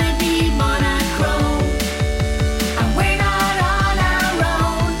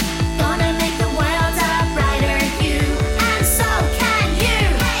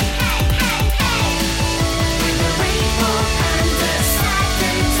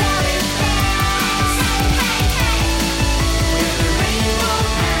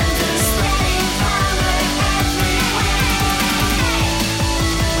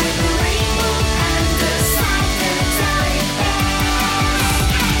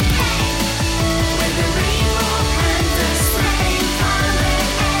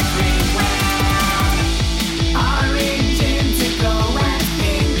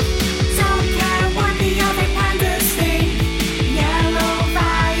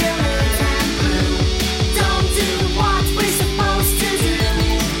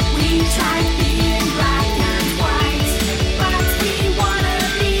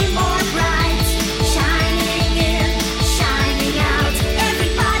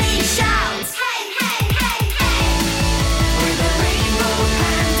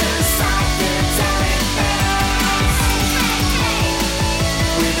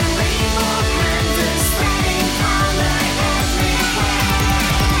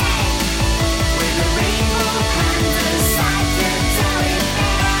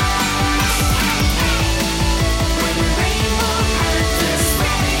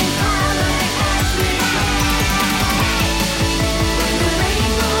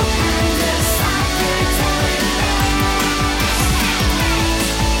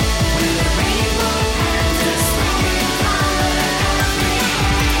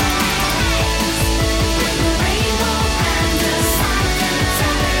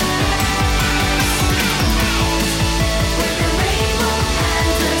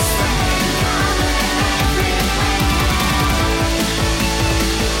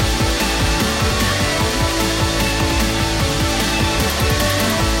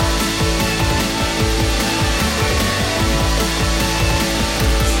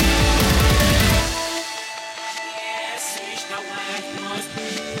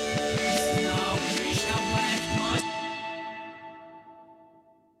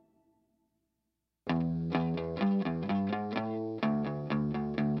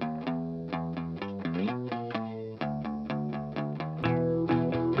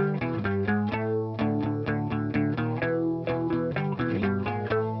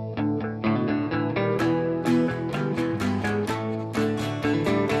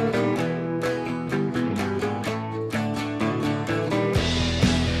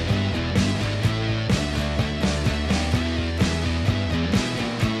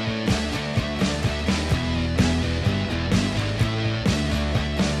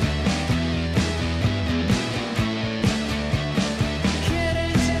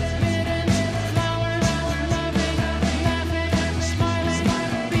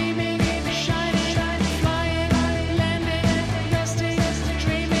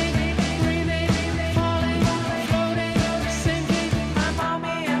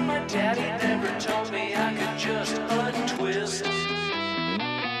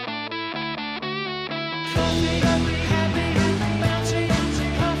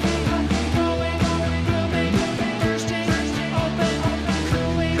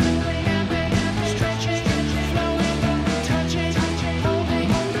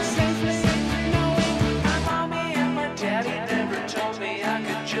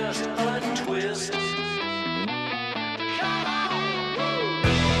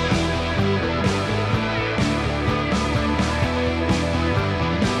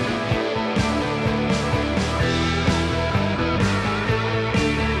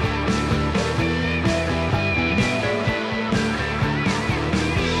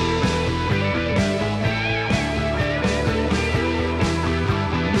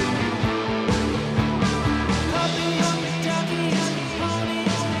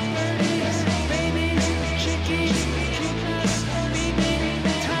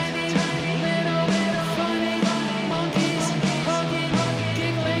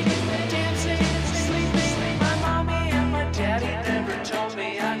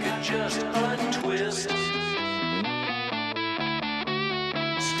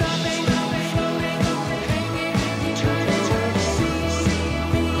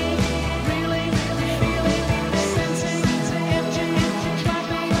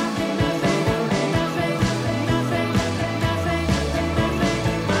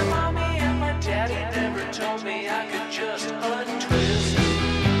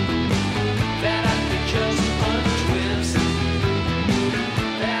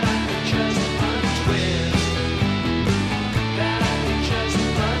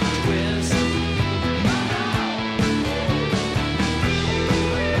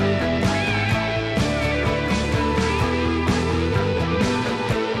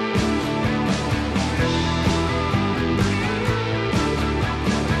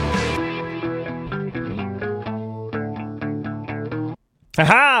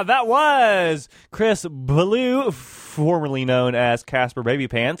Aha! That was Chris Ballou, formerly known as Casper Baby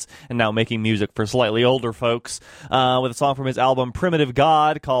Pants, and now making music for slightly older folks, with a song from his album Primitive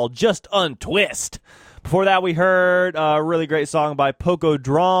God called Just Untwist. Before that, we heard a really great song by Poco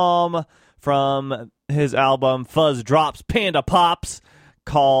Drum from his album Fuzz Drops Panda Pops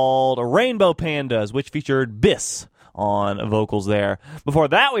called Rainbow Pandas, which featured Biss on vocals there. Before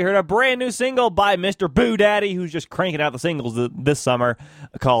that, we heard a brand new single by Mr. Boo Daddy, who's just cranking out the singles this summer,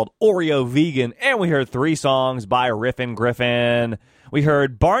 called Oreo Vegan. And we heard 3 songs by Riffin' Griffin. We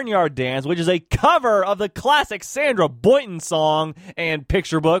heard Barnyard Dance, which is a cover of the classic Sandra Boynton song and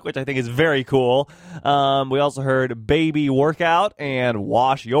picture book, which I think is very cool. We also heard Baby Workout and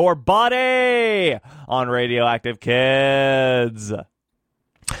Wash Your Body on Radioactive Kids.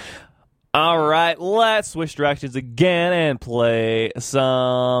 All right, let's switch directions again and play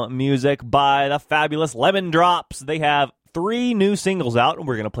some music by the fabulous Lemon Drops. They have 3 new singles out, and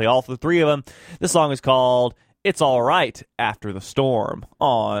we're going to play all 3 of them. This song is called It's All Right After the Storm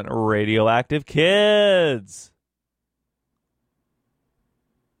on Radioactive Kids.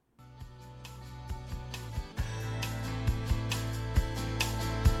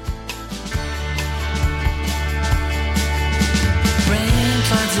 Rain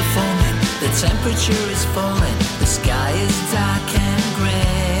clouds are forming. The temperature is falling, the sky is dark and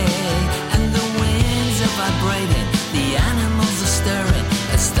grey, and the winds are vibrating, the animals are stirring,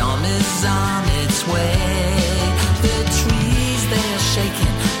 a storm is on its way. The trees, they are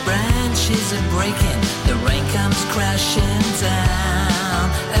shaking, branches are breaking, the rain comes crashing down.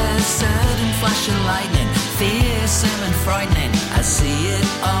 A sudden flash of lightning, fearsome and frightening, I see it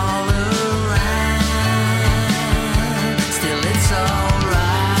all around. Still it's all right.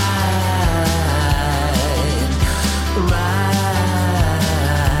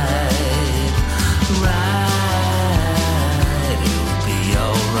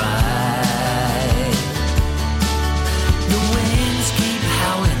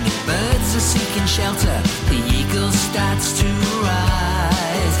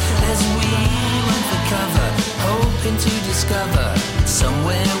 discover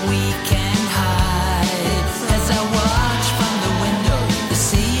somewhere we can hide. As I watch from the window, the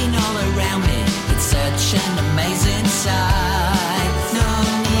scene all around me, it's such an amazing sight. No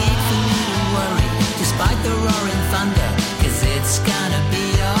need for me to worry, despite the roaring thunder, 'cause it's gonna be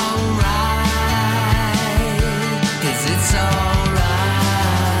alright. 'Cause it's alright.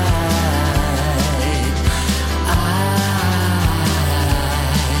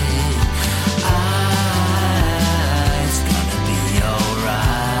 It's gonna be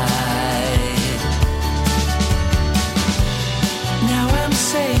alright. Now I'm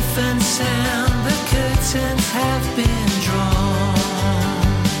safe and sound, the curtains have been drawn.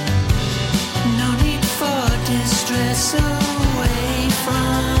 No need for distress, away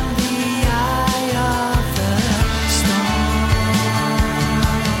from the eye of the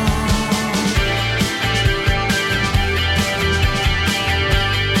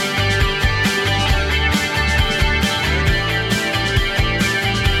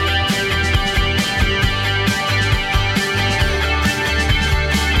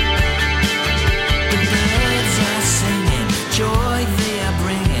birds are singing, joy they are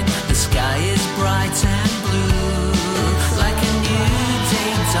bringing. The sky is bright and blue, like a new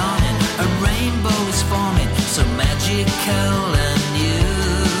day dawning. A rainbow is forming, so magical and new.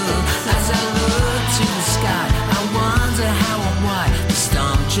 As I look to the sky, I wonder how and why the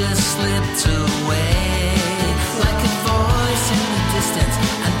storm just slipped away. Like a voice in the distance,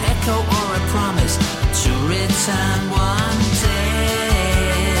 an echo or a promise to return one day.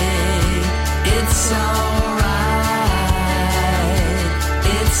 It's alright.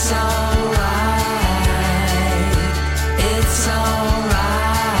 It's alright. It's alright.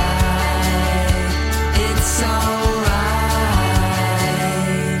 It's alright.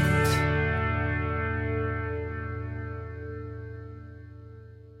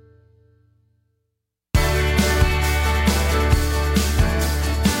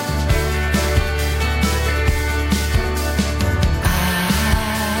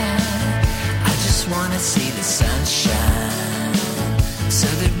 I just wanna see the sunshine, so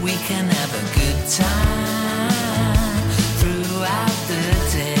that we can have a good time throughout the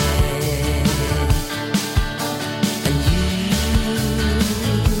day. And you,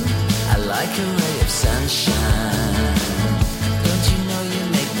 I like a ray of sunshine. Don't you know you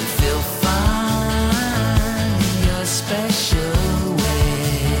make me feel fine in your special way?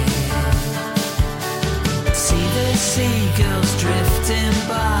 See the seagulls drifting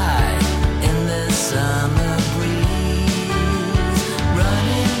by in the summer breeze,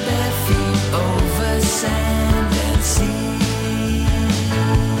 running bare feet over sand.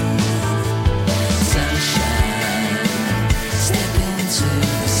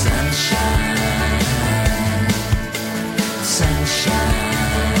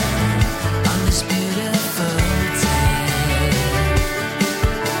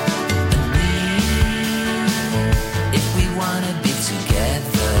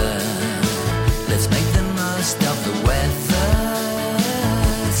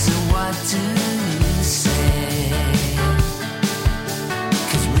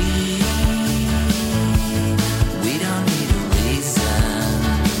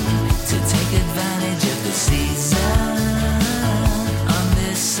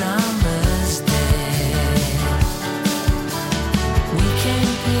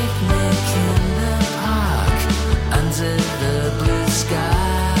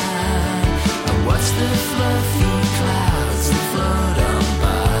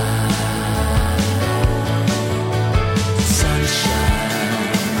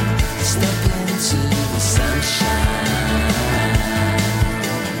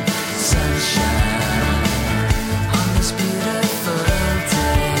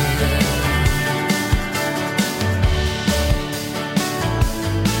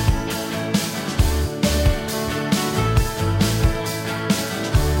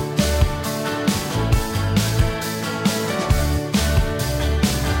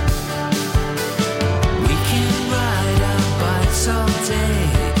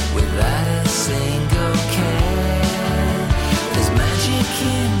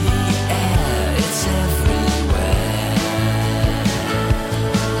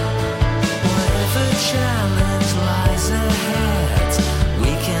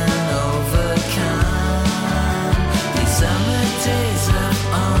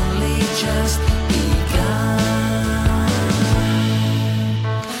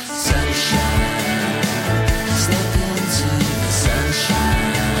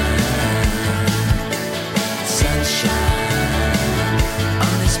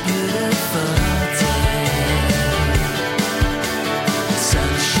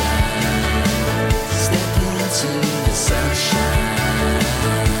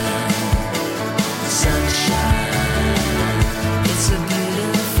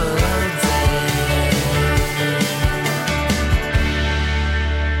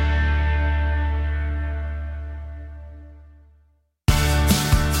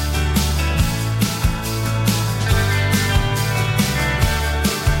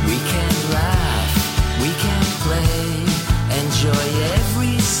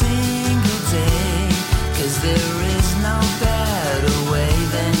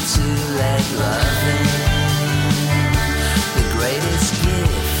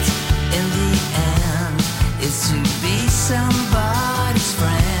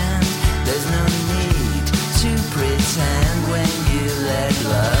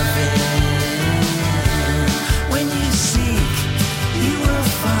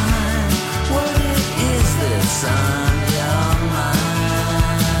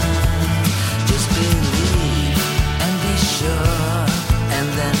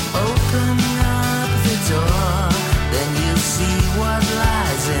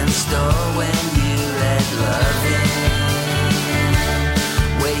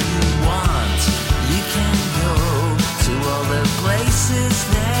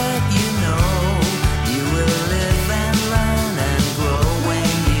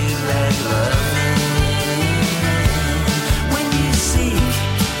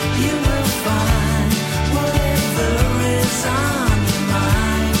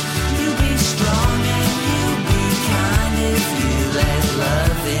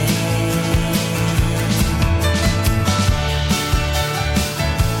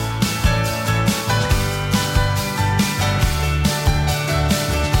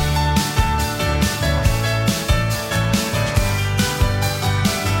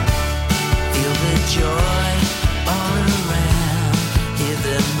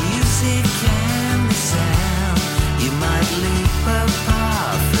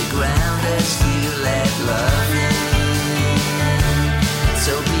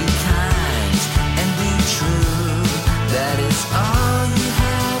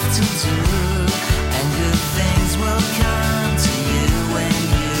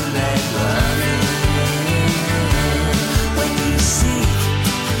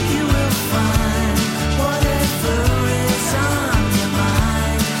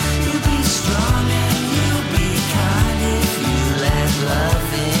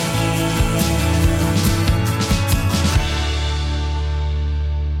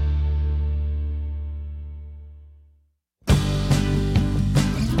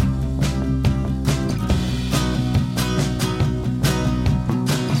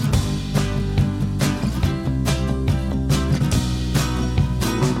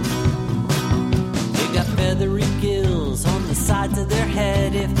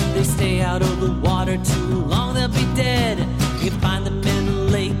 head. If they stay out of the water too long, they'll be dead. You find them in a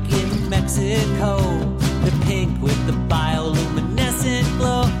lake in Mexico. They're pink with the bioluminescent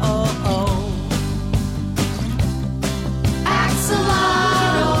glow. Axolotl,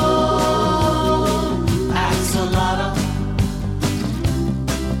 axolotl,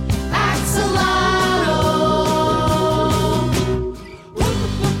 axolotl.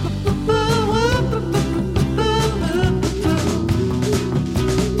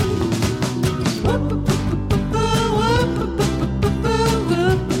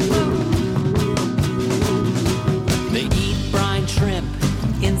 They eat brine shrimp,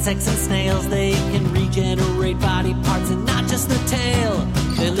 insects and snails. They can regenerate body parts and not just the tail.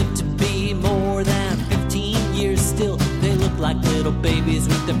 They live to be more than 15 years still. They look like little babies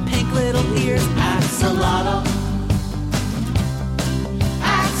with their pink little ears. Axolotl,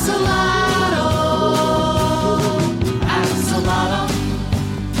 Axolotl, axolotl,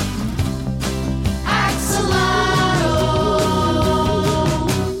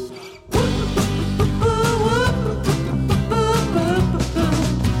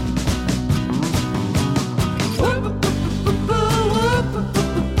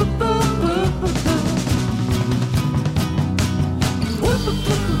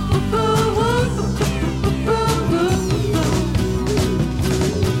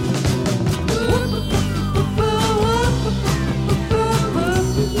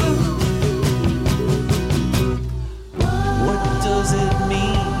 what does it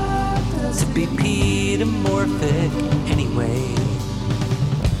mean to be pedomorphic anyway?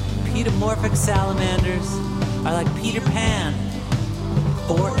 Pedomorphic salamanders are like Peter Pan,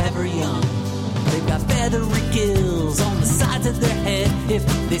 forever young. They've got feathery gills on the sides of their head. If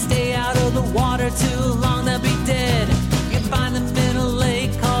they stay out of the water too long, they'll be dead. You find them in a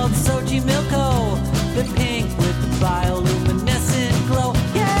lake called Xochimilco. They're pink with the bioluminescent glow.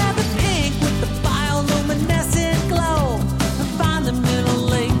 Yeah, they're pink with the bioluminescent glow. You find them in a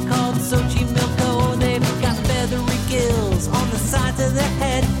lake called Xochimilco. They've got feathery gills on the sides of their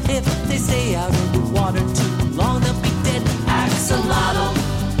head. If they stay out of the water too long, they'll be dead. Axolotl,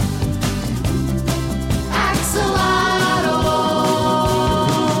 axolotl,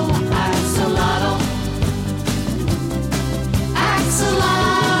 axolotl,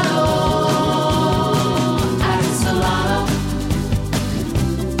 axolotl, axolotl,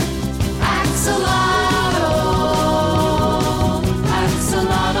 axolotl,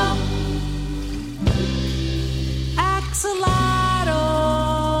 axolotl.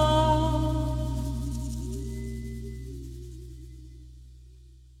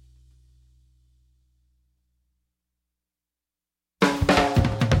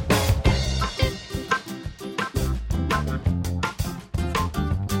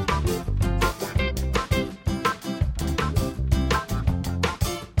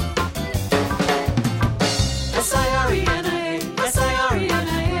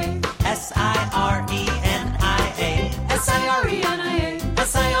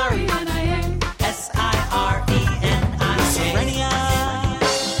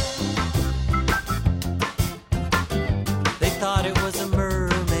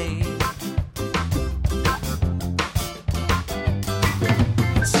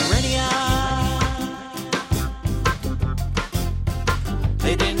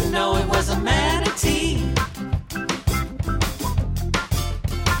 They didn't know it was a manatee.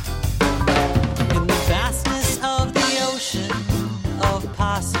 In the vastness of the ocean of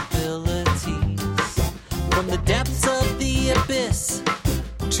possibilities, from the depths of the abyss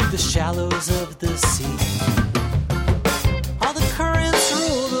to the shallows of the sea, all the currents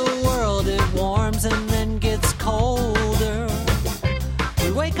rule the world. It warms and then gets colder.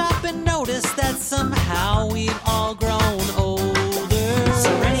 We wake up and notice that somehow we've all grown older.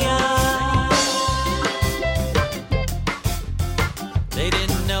 Serenia. They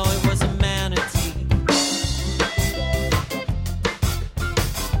didn't know it was a manatee.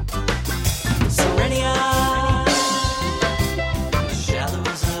 Serenia. The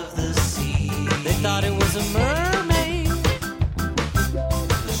shallows of the sea. They thought it was a mermaid.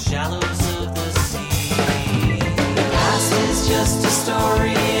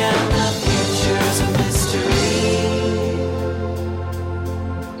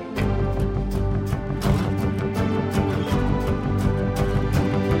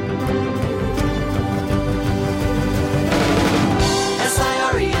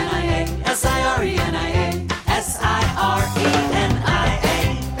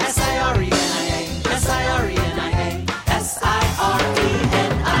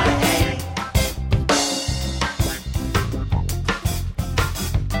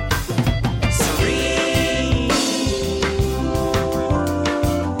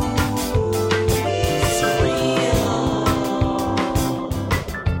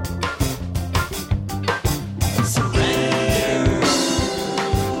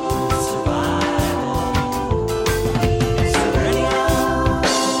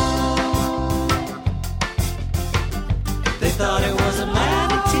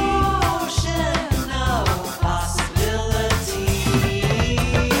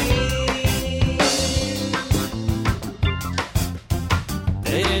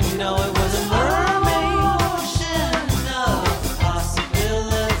 didn't know it was a mermaid. Ocean of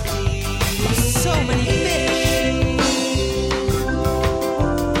possibilities. So many fish.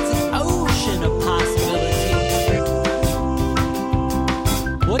 It's an ocean of possibilities.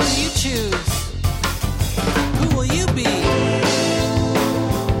 What do you choose? Who will you be?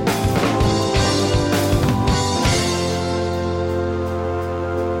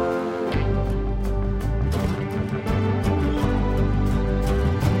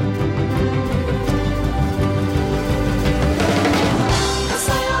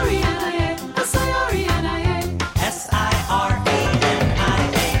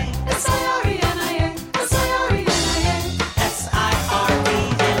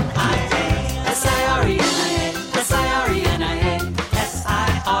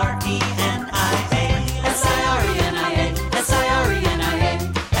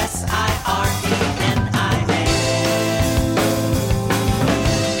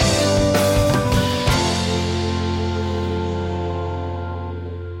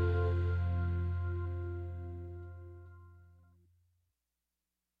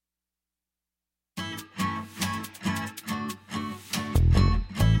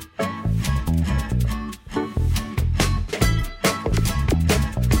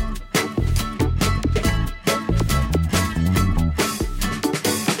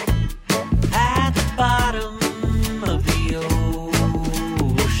 At the bottom of the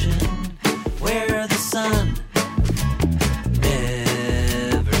ocean, where the sun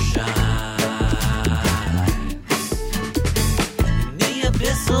never shines. In the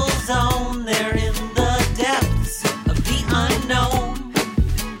abyssal zone, they're in the depths of the unknown.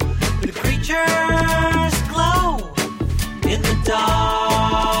 The creatures glow in the darkness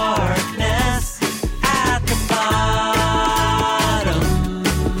at the bottom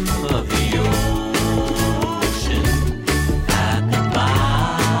of the ocean. At the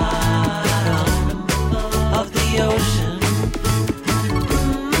bottom of the ocean.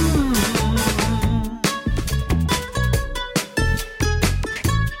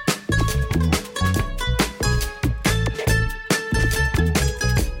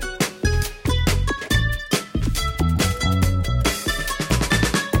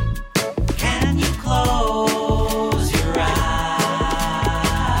 Can you close your eyes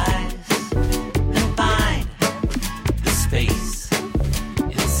and find the space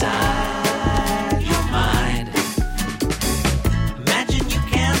inside your mind? Imagine you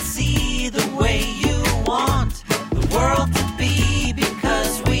can see the way you want the world to be,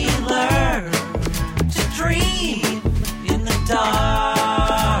 because we learn to dream in the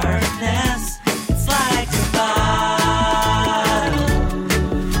darkness. It's like the bottom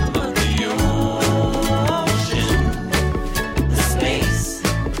of the ocean, the space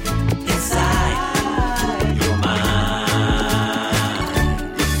inside your mind.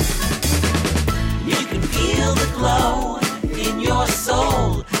 You can feel the glow in your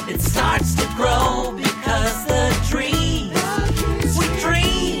soul. It starts to grow because the dreams we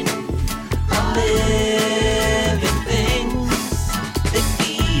dream are living things. They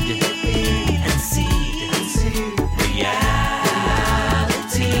feed and seed reality.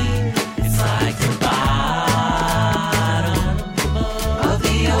 It's like the bottom of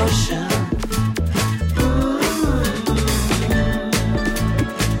the ocean.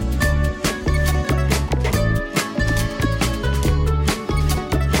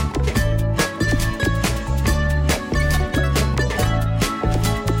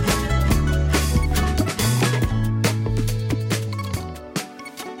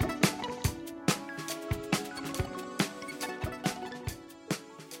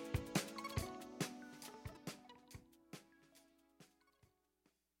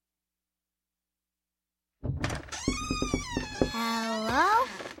 Hello?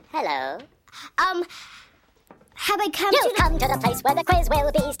 Hello. Have I come to come to the place where the quiz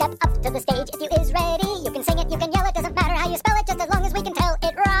will be. Step up to the stage if you is ready. You can sing it, you can yell it, doesn't matter how you spell it, just as long as we can tell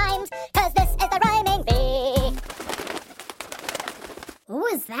it rhymes. 'Cause this is the rhyming bee.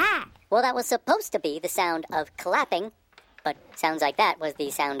 What was that? Well, that was supposed to be the sound of clapping, but sounds like that was the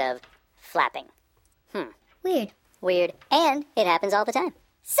sound of flapping. Weird. Weird. And it happens all the time.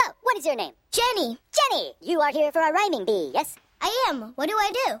 So, what is your name? Jenny. Jenny, you are here for a rhyming bee, yes? I am. What do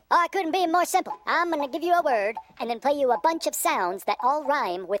I do? Oh, it couldn't be more simple. I'm going to give you a word and then play you a bunch of sounds that all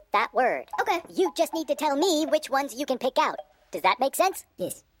rhyme with that word. Okay. You just need to tell me which ones you can pick out. Does that make sense?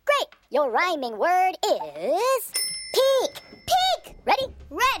 Yes. Great. Your rhyming word is peak. Peak. Ready?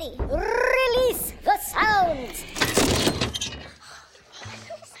 Ready. Release the sounds.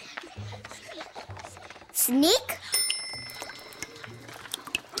 Sneak.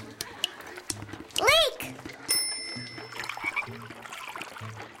 Leak.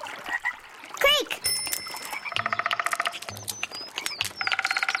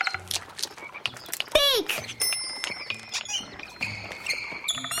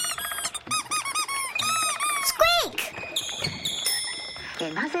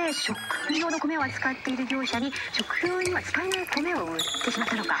 なぜ食用の米を扱っている業者に食用には使えない米を売ってしまっ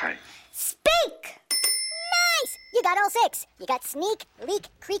たのか。Speak! Nice! You got all 6. You got sneak, leak,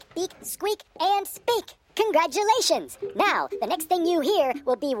 creak, beak, squeak, and speak. Congratulations! Now, the next thing you hear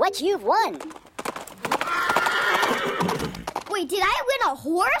will be what you've won. Wait, did I win a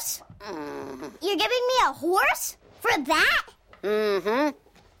horse? You're giving me a horse? For that? Mm-hmm.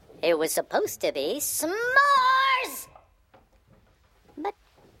 It was supposed to be s'mores! But,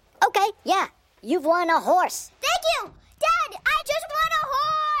 okay, yeah, you've won a horse. Thank you! Dad, I just won a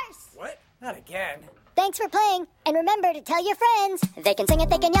horse! What? Not again. Thanks for playing, and remember to tell your friends. They can sing it,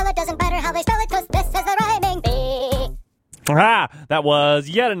 they can yell it, doesn't matter how they spell it, 'cause this is the rhyming bee. That was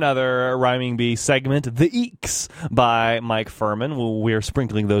yet another Rhyming Bee segment, The Eeks, by Mike Furman. We're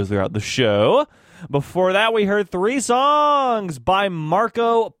sprinkling those throughout the show. Before that, we heard 3 songs by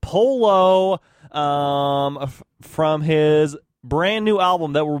Marco Polo from his brand new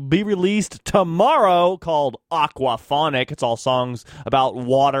album that will be released tomorrow called Aquaphonic. It's all songs about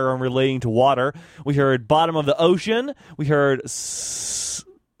water and relating to water. We heard Bottom of the Ocean. We heard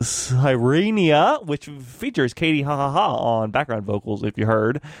Sirenia, which features Katie Ha Ha Ha on background vocals, if you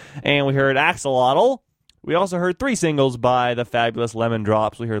heard. And we heard Axolotl. We also heard 3 singles by the fabulous Lemon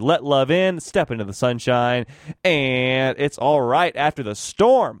Drops. We heard Let Love In, Step Into the Sunshine, and It's All Right After the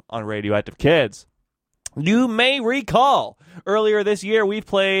Storm on Radioactive Kids. You may recall earlier this year we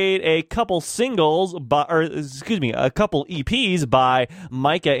played a couple singles, a couple EPs by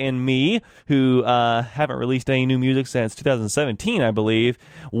Micah and me, who haven't released any new music since 2017, I believe.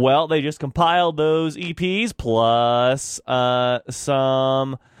 Well, they just compiled those EPs plus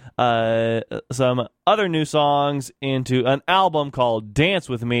some other new songs into an album called Dance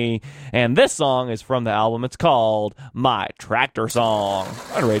With Me, and this song is from the album. It's called My Tractor Song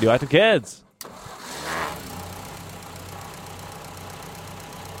on Radioactive Kids.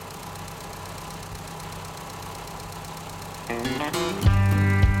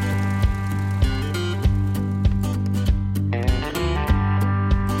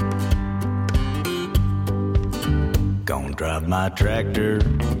 Gonna drive my tractor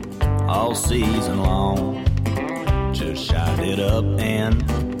all season long. Just shot it up and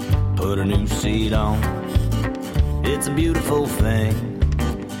put a new seat on. It's a beautiful thing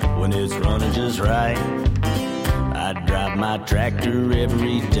when it's running just right. I drive my tractor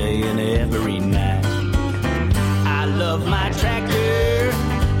every day and every night. I love my tractor,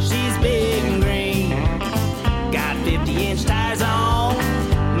 she's big and green. Got 50-inch tires on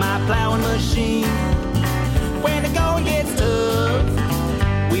my plowing machine. When the going gets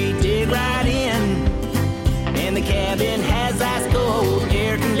tough, we dig right in. And the cabin has ice cold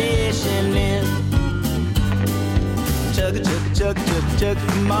air conditioning. Chug it, chug it, chug it, chug it, chug it,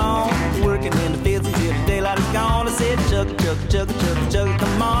 come on. Working in the fields until the daylight is gone. I said chug it, chug it, chug it, chug it, chug it,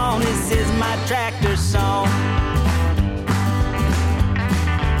 come on. This is my tractor song.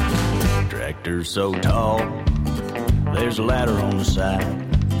 Tractor's so tall, there's a ladder on the side.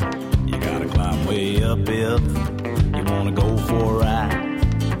 You gotta climb way up if you wanna go for a ride.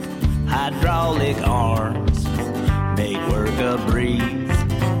 Hydraulic arms make work a breeze.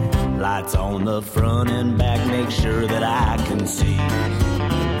 Lights on the front and back make sure that I can see.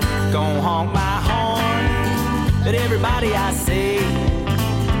 Gonna honk my horn at everybody I see.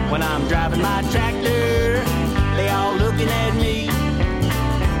 When I'm driving my tractor, they all looking at me.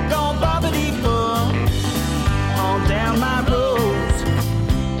 Gonna bumpity-bump on down my roads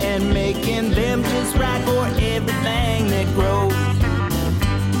and making them just right for everything that grows.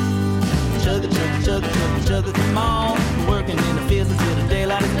 Chug it, chug it, chug it, chug it, chug it, come on. Working in the fields until the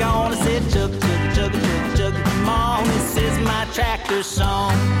daylight is gone. I said chug it, chug it, chug it, chug it, chug it, come on. This is my tractor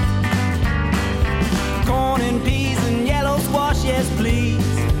song. Corn and peas and yellow squash, yes please.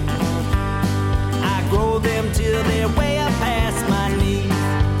 I grow them till they're way up past my knees.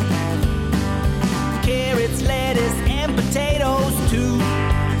 Carrots, lettuce, and potatoes too.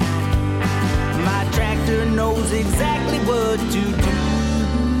 My tractor knows exactly what to do.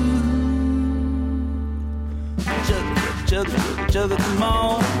 Chug, chug, chug, come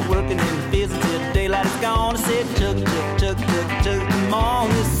on. Working in the fields until the daylight is gone. I said chug, chug, chug, chug, chug, come on.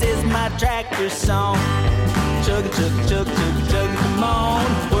 This is my tractor song. Chug, chug, chug, chug, chug, come on.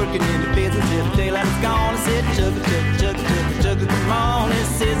 Working in the fields until the daylight is gone. I said chug, chug, chug, chug, chug, come on.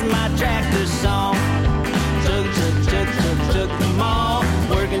 This is my tractor song. Chug, chug, chug, chug, chug, come on.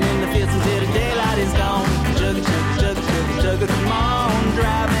 Working in the fields until the daylight is gone. Chug, chug, chug, chug, chug, come on.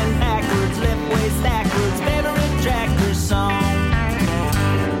 Driving backwards, left way, backwards. Favorite tractor song.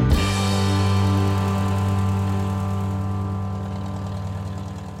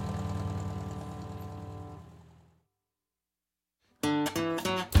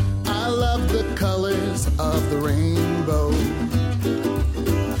 the colors of the rainbow.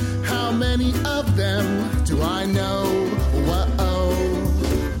 How many of them do I know? Whoa,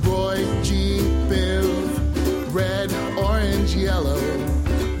 Roy, G, Biv, red, orange, yellow,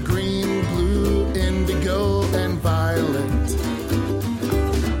 green, blue, indigo, and violet.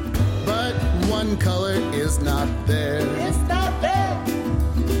 But one color is not there. It's not there.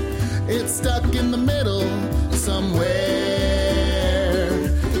 It's stuck in the middle somewhere.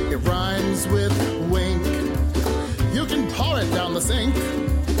 It rhymes with wink. You can pour it down the sink.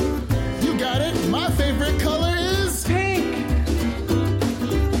 You got it. My favorite color is pink.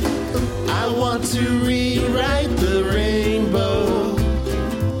 I want to rewrite the rainbow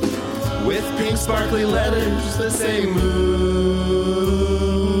with pink sparkly letters that say moon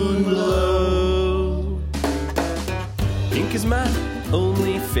glow. Pink is my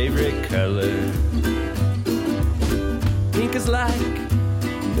only favorite color. Pink is like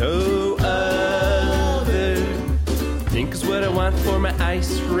no other. Pink is what I want for my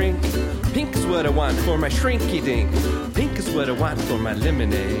ice rink. Pink is what I want for my shrinky dink. Pink is what I want for my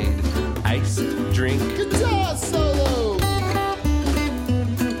lemonade iced drink. Guitar solo.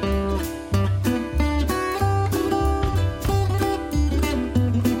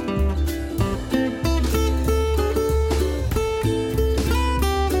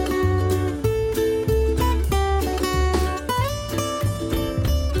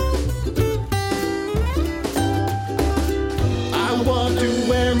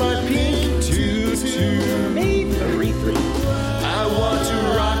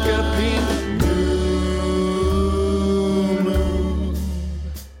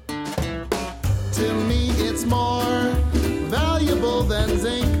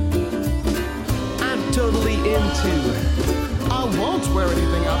 I won't wear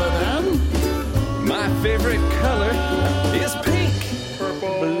anything other than my favorite color is pink.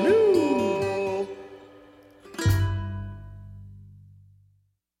 Purple. Blue.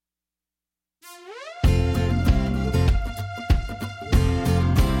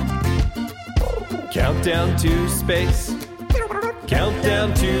 Countdown to space.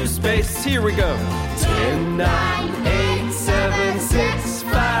 Countdown to space. Here we go. 10, 9, 8, 7, 6,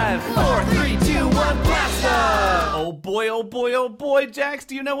 5, 4, 3, 2, 1, blast off! Oh boy, oh boy, oh boy, Jax,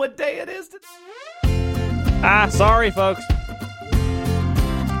 do you know what day it is today? Sorry, folks.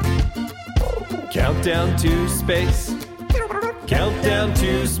 Countdown to space. Countdown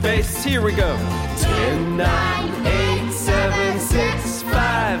to space. Here we go. 10, 9, 8, 7, 6,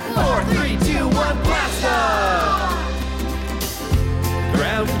 5, 4, 3, 2, 1, blast off!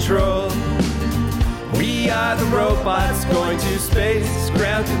 Ground control. We are the robots going to space.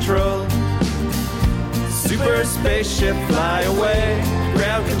 Ground control. Super spaceship, fly away.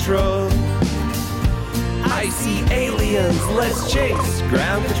 Ground control. I see aliens, let's chase.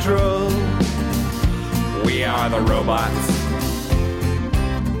 Ground control. We are the robots.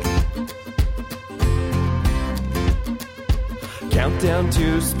 Countdown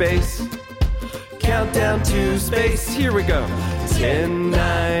to space. Countdown to space. Here we go. 10, 9,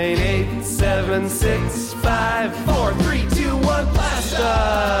 8, 7, 6, 5, 4, 3, 2, 1, blast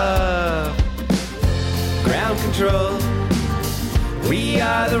off! Ground control. We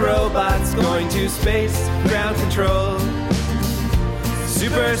are the robots going to space. Ground control.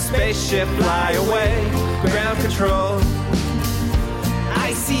 Super spaceship, fly away. Ground control.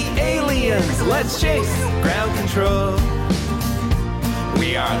 I see aliens, let's chase. Ground control.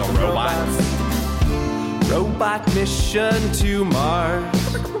 We are the robots. Robot mission to Mars.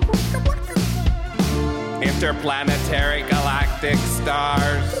 Interplanetary galactic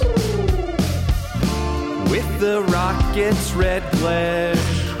stars. With the rocket's red glare.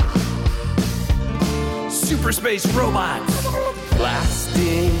 Super space robots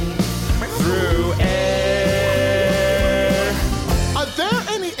blasting through air. Are there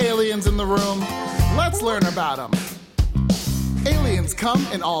any aliens in the room? Let's learn about them. Aliens come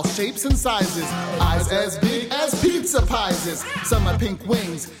in all shapes and sizes. Eyes as big as pizza pies. Some have pink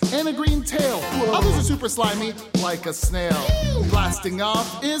wings and a green tail. Others are super slimy like a snail. Blasting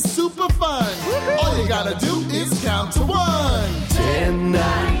off is super fun. All you gotta do is count to 1. 10,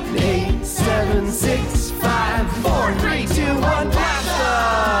 9, 8, 7, 6, 5, 4, 3, 2, 1, blast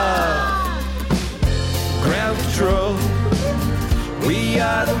off! Ground control. We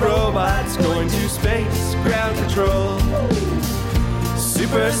are the robots going to space. Ground control.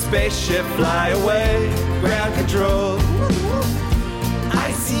 Super spaceship, fly away. Ground control.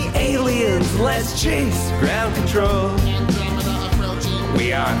 I see aliens, let's chase. Ground control.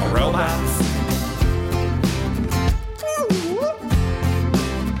 We are the robots.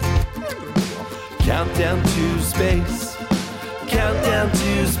 Countdown to space. Countdown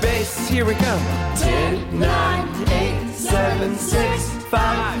to space, here we go. 10, 9, 8, 7, 6,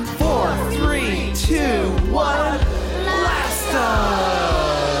 5, 4, 3, 2, 1. Blast off!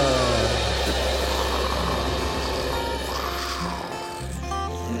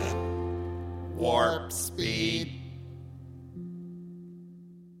 Warp speed.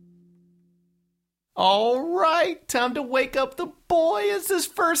 All right, time to wake up the boy. It's his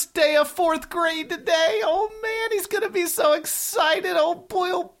first day of 4th grade today. Oh man, he's gonna be so excited. Oh boy,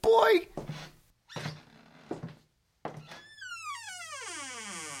 oh boy.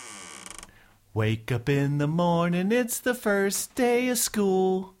 Wake up in the morning, it's the first day of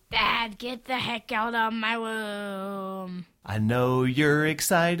school. Dad, get the heck out of my room. I know you're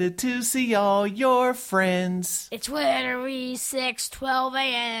excited to see all your friends. It's literally 6:12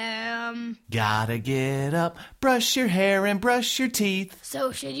 a.m. Gotta get up, brush your hair and brush your teeth.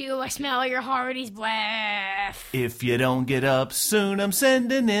 So should you. I smell your Hardy's breath. If you don't get up soon, I'm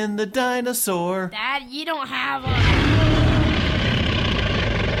sending in the dinosaur. Dad, you don't have a...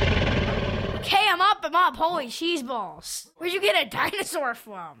 Okay, I'm up. Holy cheese balls. Where'd you get a dinosaur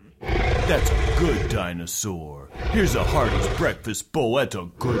from? That's a good dinosaur. Here's a Hardy's breakfast bowl. That's a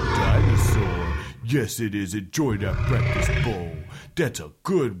good dinosaur. Yes, it is. Enjoy that breakfast bowl. That's a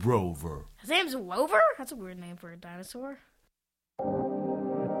good rover. His name's Rover? That's a weird name for a dinosaur.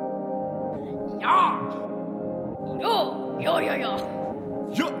 Yaw! Yo! Yo, yo, yo!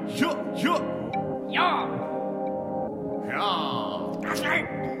 Yo, yo, yo! Yaw! Yaw! That's right!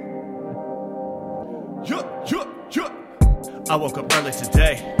 Yo, yo, yo! I woke up early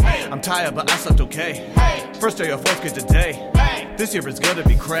today. Hey. I'm tired, but I slept okay. Hey. First day of 4th grade today. Hey. This year is gonna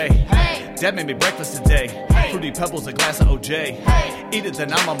be cray. Hey. Dad made me breakfast today. Hey. Fruity Pebbles, a glass of OJ. Hey. Eat it,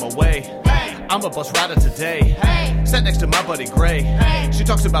 then I'm on my way. Hey. I'm a bus rider today. Hey. Sat next to my buddy Gray. Hey. She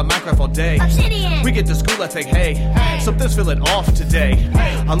talks about Minecraft all day. Obsidian. We get to school, I think, hey. Hey. Something's feeling off today.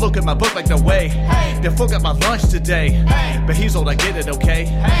 Hey. I look at my book like, no way. Hey. They forgot my lunch today. Hey. But he's old, I get it, okay?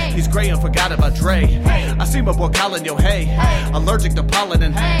 Hey. He's gray and forgot about Dre. Hey. I see my boy Colin, yo, hey. Hey. Allergic to pollen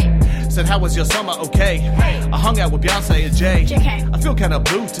and Hey. said, how was your summer, okay? Hey. I hung out with Beyonce and Jay. JK. I feel kinda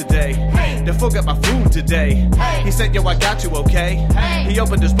blue today. Hey. They forgot my food today. Hey. He said, yo, I got you, okay? Hey. He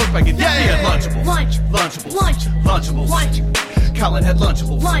opened his book bag and yeah, he had Lunchables. Lunch. Lunchables. Lunch. Lunchables. Lunch. Colin had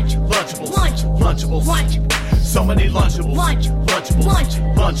Lunchables. Lunch. Lunchables. Lunch. Lunchables. Lunch. So many Lunchables. Lunch. Lunchables. Lunch.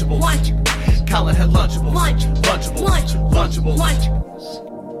 Lunchables. Lunch. Colin had Lunchables. Lunch. Lunchables. Lunch. Lunchables. Lunch.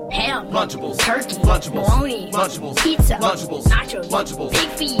 Ham. Lunchables. Turkey. Lunchables. Bologna. Lunchables. Pizza. Lunchables. Nachos. Lunchables. Pig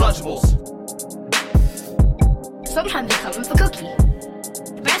feet. Lunchables. Sometimes they come with a cookie.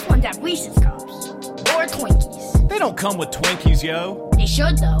 The best ones have Reese's Cups. Or Twinkies. They don't come with Twinkies, yo. They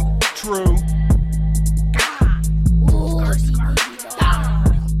should, though. True.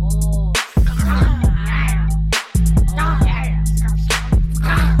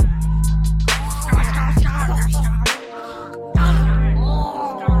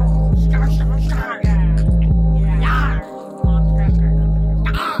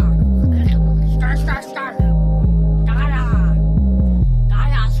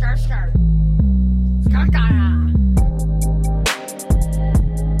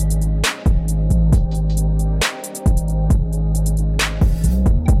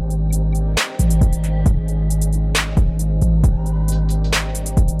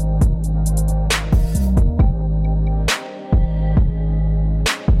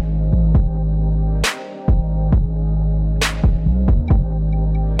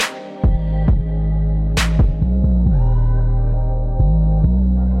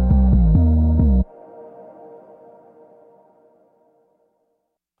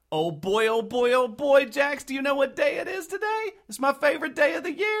 Oh boy, oh boy, oh boy, Jax, do you know what day it is today? It's my favorite day of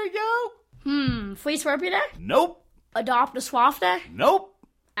the year, yo. Flea Scorpio Day? Nope. Adopt a Swaff Day? Nope.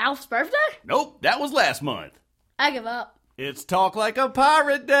 Alf's birthday? Nope, that was last month. I give up. It's Talk Like a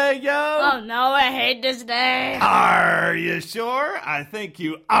Pirate Day, yo. Oh no, I hate this day. Are you sure? I think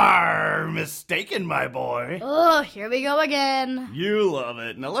you are mistaken, my boy. Oh, here we go again. You love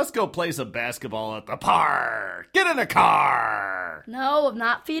it. Now let's go play some basketball at the park. Get in a car. No, I'm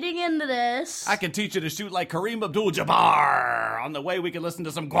not feeding into this. I can teach you to shoot like Kareem Abdul-Jabbar. On the way, we can listen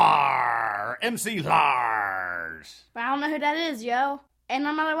to some Gwar. MC Lars. But I don't know who that is, yo. And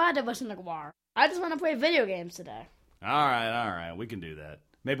I'm not allowed to listen to Gwar. I just want to play video games today. All right. We can do that.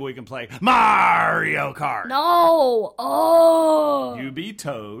 Maybe we can play Mario Kart. No. Oh. You be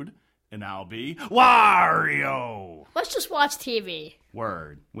Toad, and I'll be Wario. Let's just watch TV.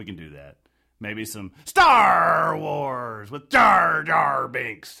 Word. We can do that. Maybe some Star Wars with Jar Jar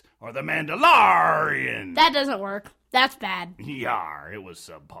Binks or the Mandalorian. That doesn't work. That's bad. Yar, it was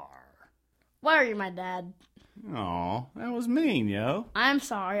subpar. Why are you my dad? Aw, that was mean, yo. I'm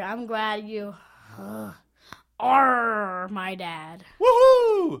sorry. I'm glad you are my dad.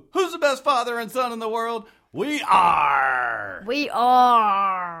 Woohoo! Who's the best father and son in the world? We are! We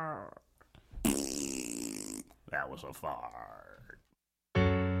are. That was a fart.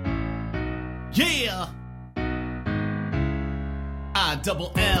 Yeah!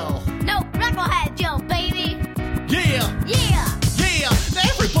 I-double-L. No, knucklehead Joe, baby. Yeah! Yeah. Yeah! Now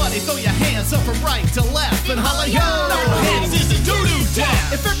everybody throw your hands up from right to left and holla yo! Knuckleheads is a doo-doo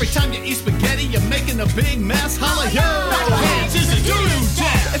down. If every time you eat spaghetti you're making a big mess, holla yo! Knuckleheads is a doo-doo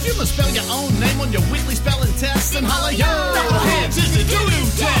down. If you misspell your own name on your weekly spelling test, then holla yo! Knuckleheads is a doo-doo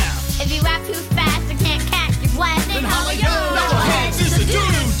down. If you rap too fast and can't catch your blast, Then holla yo! Knuckleheads is a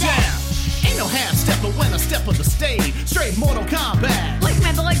doo-doo down. Ain't no half-stepper when I step on the stage. Straight Mortal Kombat. Like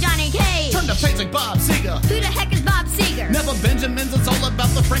my boy Johnny Cage. Turn the page like Bob Seger. Who the heck is Bob Seger? Never Benjamins, it's all about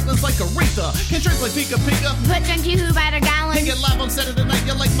the Franklins like Aretha. Can't translate Pika Pika. But drink you who by the gallon. Hang it live on Saturday night,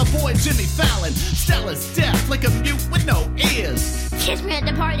 you're like my boy Jimmy Fallon. Stella's deaf like a mute with no ears. Kiss me at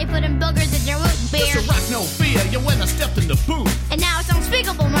the party for them boogers in your root beer. This a rock no fear, you when I stepped in the booth. And now it's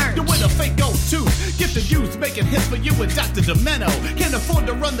unspeakable merch. You with a fake gold tooth. Gifted youth making hits for you and Dr. Demento. Can't afford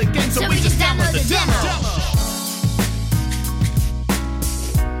to run the game, so we just download the demo.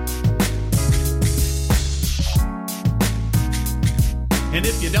 And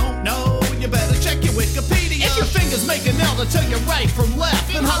if you don't know, you better check your Wikipedia. If your fingers make an L to tell you right from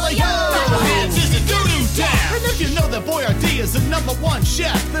left, then holla yo! Knuckleheads is a doo-doo down. And if you know that Boyardee is the #1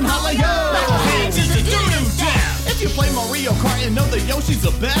 chef, then holla yo! Knuckleheads is a doo-doo down. If you play Mario Kart and know that Yoshi's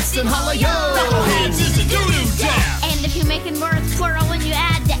the best, then holla yo! Knuckleheads is a doo-doo down. And if you're making words plural when you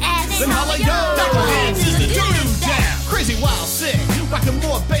add the S, Then holla yo! Knuckleheads is a doo-doo down. Crazy wild sick, rockin'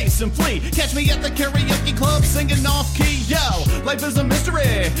 more bass and flea. Catch me at the karaoke club singing off key, yo. Life is a mystery,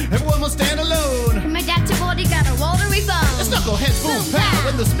 everyone must stand alone. My dad's already got a rotary phone. It's knuckleheads boom pow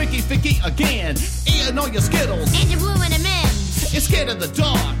and the spicky ficky again. Eating all your Skittles And you're blue in a mint. You're scared of the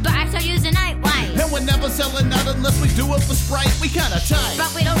dark, But I start using night light. and we're never selling out unless we do it for Sprite. We kinda tight.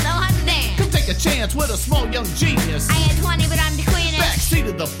 But we don't know how to dance. Come take a chance with a small young genius. I had 20, but I'm the queenest. Backseat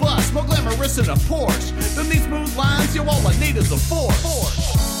of the bus, more glamorous than a Porsche. Then these smooth lines, yo, all I need is a force.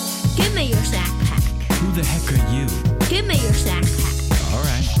 Give me your sack pack. Who the heck are you? Give me your sack pack. All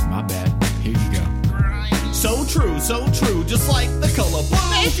right, my bad. Here you go. So true, just like the color blue.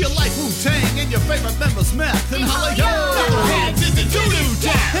 Now if you like Wu-Tang and your favorite member's meth, then holla yo! Knuckleheads is a doo-doo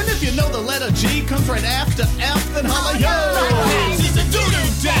down. And if you know the letter G comes right after F, then holla yo! Knuckleheads is a doo-doo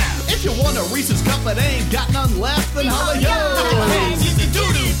down. If you want a Reese's cup but ain't got none left, then holla yo! Knuckleheads is a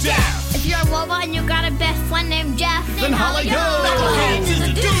doo-doo down. If you're a robot and you got a best friend named Jeff, Then holla yo! Knuckleheads is a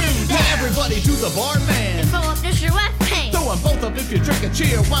doo-doo down. Now everybody to the barman. Fill up this your left hand. Throw 'em both up if you drink a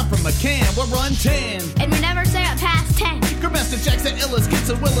cheer. Wine from a can, we'll run 10. And we never say it past 10. Grandmaster Jackson, Illis,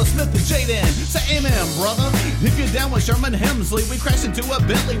 Gibson, Willis, Smith, and Jaden. Say amen, brother. If you're down with Sherman Hemsley, we crash into a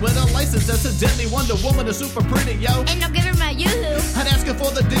Bentley with a license that's a deadly. Wonder Woman is super pretty, yo. And don't give her my yoo-hoo. I'd ask her for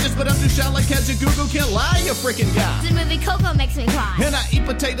the digits, but I'm too shy like Kaji Google. Can't lie, you freaking guy. The movie Coco makes me cry. And I eat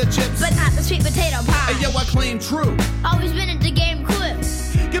potato chips, But not the sweet potato pie. hey, yo, I claim true. Always been at the game clue.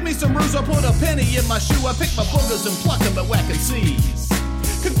 Give me some ruse, I'll put a penny in my shoe. I pick my boogers and pluck them at whacking seas.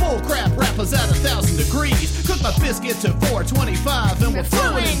 Cook bull crap rappers at 1,000 degrees. Cook my biscuit to 425 and we're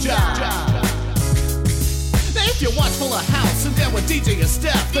fluent in job. Now if you watch Full of House and down with DJ and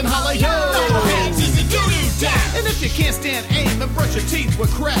Steph, then holla yo! Knuckleheads is a doo-doo down. And if you can't stand aim and brush your teeth with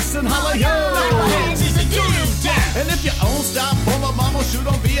Crest, then holla yo! Knuckleheads is a doo-doo down. And if you own stop, former mama shoot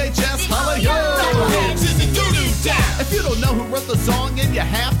on VHS, holla yo! Knuckleheads is a doo-doo down. If you don't know who wrote the song and you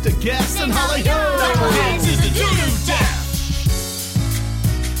have to guess, then holla yo! Knuckleheads is a doo-doo down.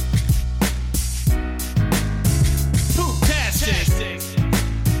 Poop-tastic.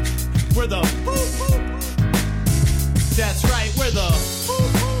 We're the poop. That's right, we're the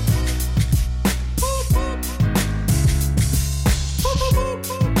poop.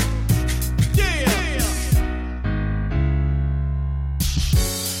 Yeah.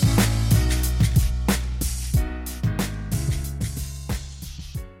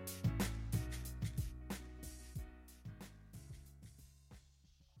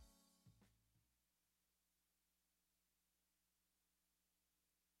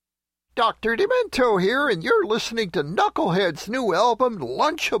 Dr. Demento here, and you're listening to Knucklehead's new album,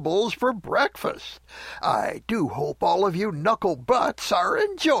 Lunchables for Breakfast. I do hope all of you knuckle butts are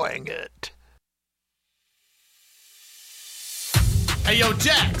enjoying it. Hey, yo,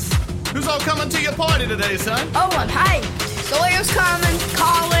 Jax, who's all coming to your party today, son? Oh, I'm hyped. Sawyer's coming,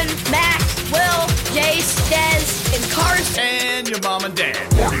 Colin, Max, Will, Jace, Dez, and Carson. And your mom and dad.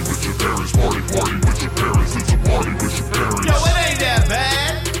 parents, party with your parents. It's a party with your parents. Yo, it ain't that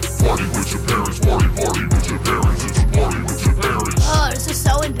bad. Party with your parents, party with your parents. It's a party with your parents. Oh, this is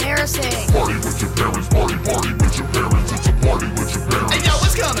so embarrassing. Party with your parents, party with your parents. It's a party with your parents. Hey, yo,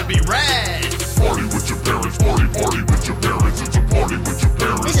 it's gonna be rad. Party with your parents, party with your parents. It's a party with your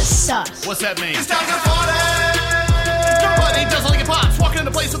parents. This is sus. What's that mean? It's time to party! Nobody does like it pops. Walking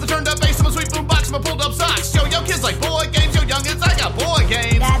into place with a turned up bass and a sweet boom box and my pulled up socks. Yo, kids like boy games. Yo, youngins, I got boy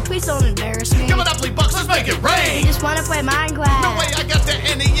games. Dad, please don't embarrass me. Come on, Monopoly bucks, let's make it rain. I just want to play Minecraft. No way, I got the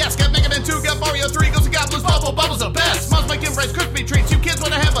NES. Got Mega Man 2, got Mario 3, Ghosts and Goblins, Bubbles the best. Mom's making rice Krispy treats. You kids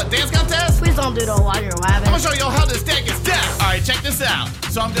wanna have a dance contest? Please don't do that while you're laughing. I'm gonna show you how this deck gets down. Alright, check this out.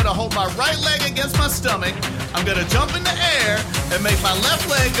 So I'm gonna hold my right leg against my stomach. I'm gonna jump in the air and make my left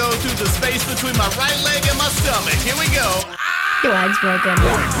leg go through the space between my right leg and my stomach. Here we go. Your leg's broken.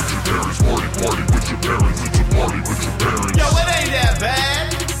 Party with your parents, party with your parents. It's a party with your parents. Yo, it ain't that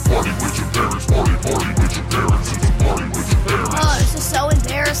bad. Party with your parents, party with your parents. It's a party with your parents. Oh, this is so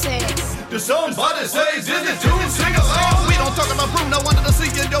embarrassing. The somebody says, is it too sing along? We don't talk about Bruno under the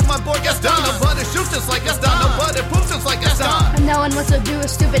sea, yo, my boy gets done. Nobody shoots just like that's done. Nobody poops just like that's done. And no one wants to do a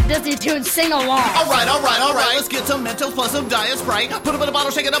stupid Disney tune sing along. Alright. Let's get some Mentos plus some Diet Sprite. Put them in a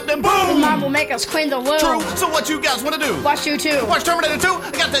bottle, shake it up, then And boom! Mom will make us clean the room. True. So what you guys wanna do? Watch you too. Watch Terminator 2?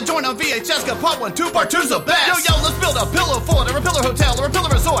 I got that joint on VHS, got part 1, 2, part 2's the best. Yo, let's build a pillow fort or a pillar hotel or a pillar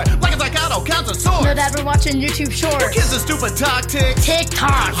resort. Like it's like all kinds of sorts. No, Dad, we're watching YouTube Shorts. Your kids are stupid tactics.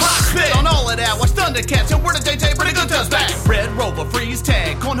 TikTok. Hot spit on all of that. Watch Thundercats and where the JJ pretty good does back. Red Rover, freeze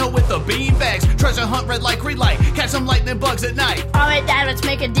tag, cornhole with the bean bags. Treasure hunt, red light, green light. Catch some lightning bugs at night. Alright, Dad, let's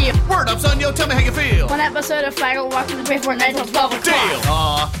make a deal. Word up, son, yo, tell me how you feel. One episode of Flag will walk in the before night till 12 o'clock. Deal.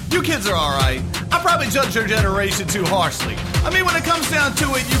 Aw, you kids are alright. I probably judge your generation too harshly. I mean, when it comes down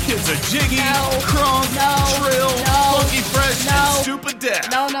to it, you kids are jiggy, crunk, trill, funky fresh, and stupid deaf.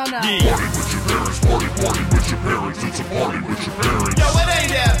 No. Yeah. Party with your parents, party with your parents. It's a party with your parents. Yo, it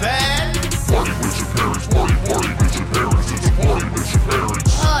ain't that bad. Party with your parents, party with your parents. It's a party with your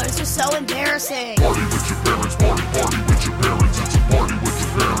parents. Oh, this is so embarrassing. Party with your parents, party with your parents. It's a party with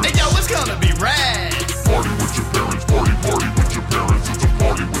your parents. Hey, yo, it's gonna be rad. Party with your parents, party with your parents. It's a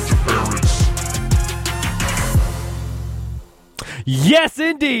party with your parents. Yes,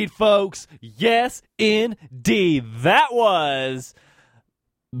 indeed, folks. Yes, indeed. That was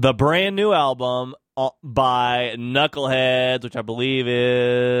the brand new album by Knuckleheads, which I believe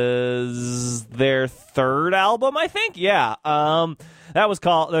is their third album, I think. Yeah. That was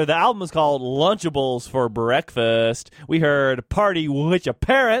called. The album was called Lunchables for Breakfast. We heard "Party with Your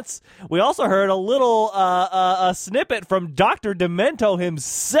Parents." We also heard a little a snippet from Dr. Demento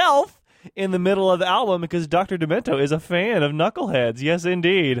himself in the middle of the album, because Dr. Demento is a fan of Knuckleheads, yes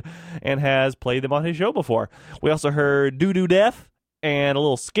indeed, and has played them on his show before. We also heard Doo Doo Def and a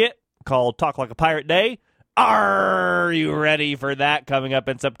little skit called Talk Like a Pirate Day. Are you ready for that coming up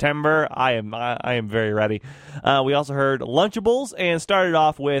in September? I am very ready. We also heard Lunchables and started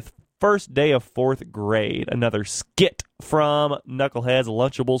off with First Day of Fourth Grade, another skit from Knuckleheads'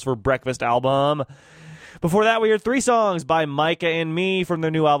 Lunchables for Breakfast album. Before that, we heard 3 songs by Micah and Me from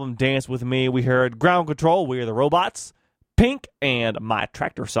their new album, Dance With Me. We heard Ground Control, We Are the Robots, Pink, and My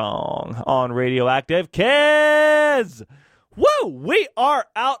Tractor Song on Radioactive Kids. Woo! We are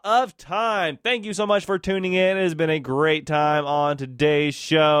out of time. Thank you so much for tuning in. It has been a great time on today's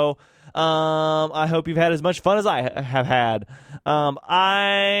show. I hope you've had as much fun as I have had.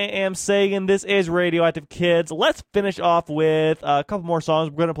 I am Sagan. This is Radioactive Kids. Let's finish off with a couple more songs.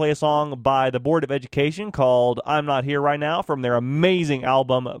 We're going to play a song by the Board of Education called I'm Not Here Right Now from their amazing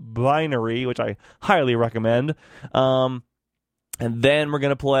album Binary, which I highly recommend. And then we're going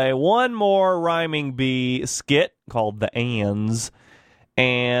to play one more Rhyming Bee skit called The Ands.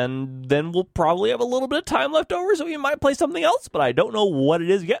 And then we'll probably have a little bit of time left over, so we might play something else, but I don't know what it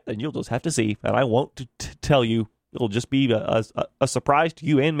is yet, and you'll just have to see, and I won't tell you. It'll just be a surprise to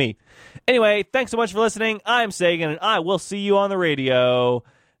you and me. Anyway, thanks so much for listening. I'm Sagan, and I will see you on the radio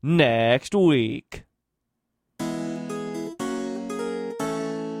next week.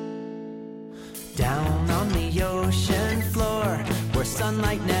 Down on the ocean floor, where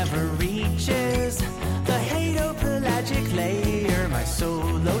sunlight never reaches, the hadopelagic layer, my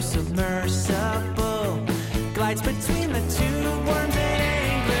solo submersible, glides between the two worms and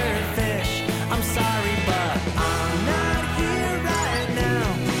anglerfish. I'm sorry, but I'm not here right now.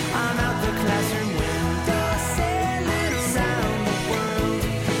 I'm out the classroom window, sailing around the world.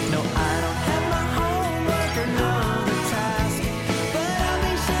 No, I don't have my homework or know the task, but I'll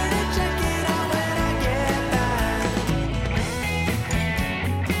be sure to check it out when I get back.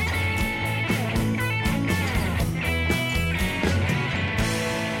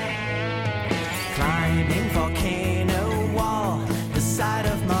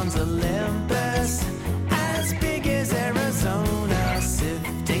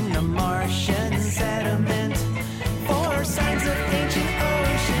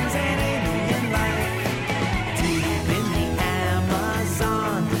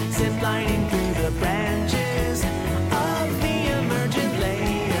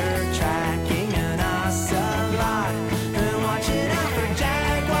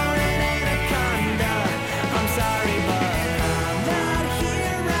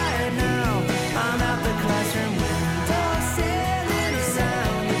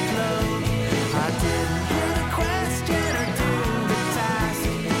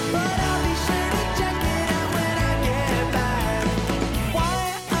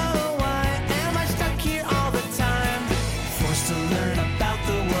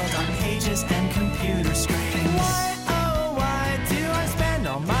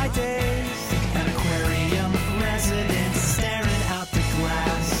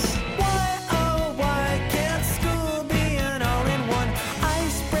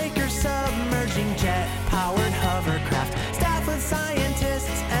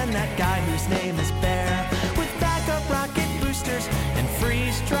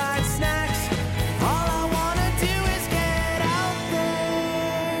 freeze-dried snacks. All I wanna do is get out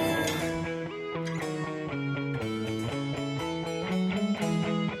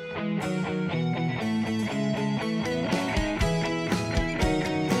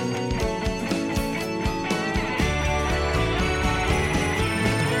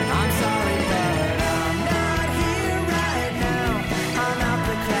I'm sorry, but I'm not here right now. I'm out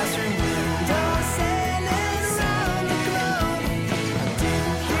the classroom window, sailing around the globe. I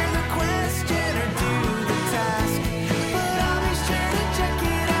didn't hear the question or do the task, but I'll be sure to check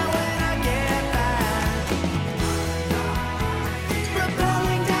it out when I get back.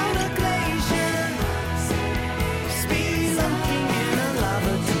 Rappelling down a glacier, spelunking in a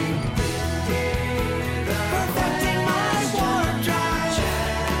lava tube, perfecting my warp drive,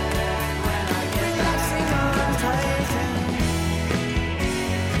 relaxing on Titan.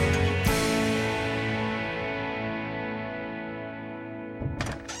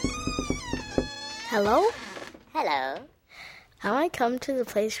 Hello? Hello. Have I come to the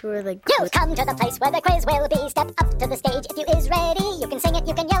place where the You've come to the place where the quiz will be. Step up to the stage if you is ready. You can sing it,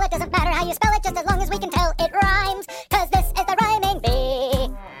 you can yell it, doesn't matter how you spell it, just as long as we can tell it rhymes. 'Cause this is the rhyming bee.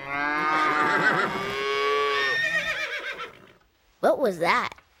 What was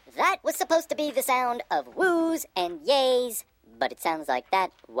that? That was supposed to be the sound of woos and yays, but it sounds like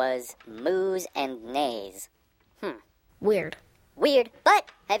that was moos and nays. Weird. Weird,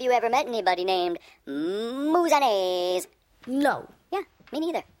 but have you ever met anybody named Moos and Nays? No. Yeah, me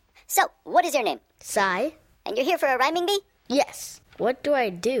neither. So, what is your name? Sai? And you're here for a rhyming bee? Yes. What do I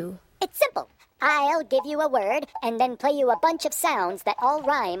do? It's simple. I'll give you a word and then play you a bunch of sounds that all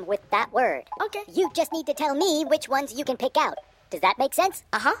rhyme with that word. Okay. You just need to tell me which ones you can pick out. Does that make sense?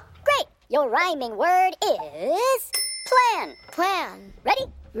 Uh-huh. Great. Your rhyming word is plan. Plan. Ready?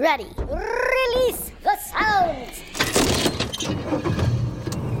 Ready. Release the sounds.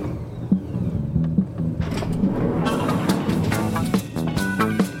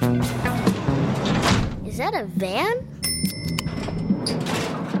 Is that a van?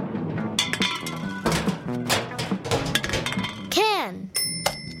 Can.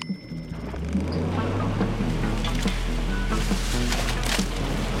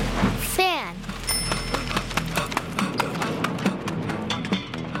 Fan.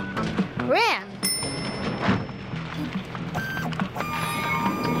 Ran.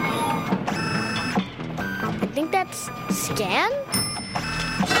 I think that's scan?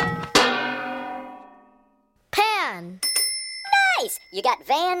 Pan. Nice! You got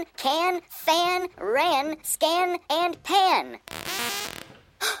van, can, fan, ran, scan, and pan.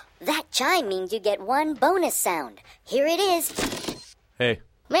 That chime means you get one bonus sound. Here it is. Hey.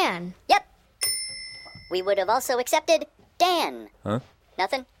 Man. Yep. We would have also accepted Dan. Huh?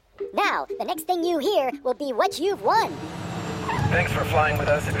 Nothing? Now, the next thing you hear will be what you've won. Thanks for flying with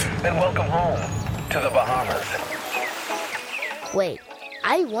us, and welcome home to the Bahamas. Wait,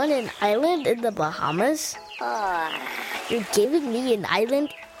 I won an island in the Bahamas? You're giving me an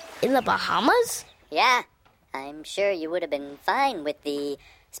island in the Bahamas? Yeah, I'm sure you would have been fine with the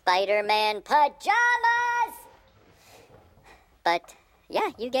Spider-Man pajamas. But,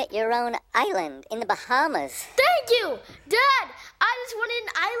 yeah, you get your own island in the Bahamas. Thank you! Dad, I just won an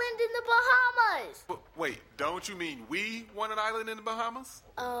island in the Bahamas! Wait, don't you mean we want an island in the Bahamas?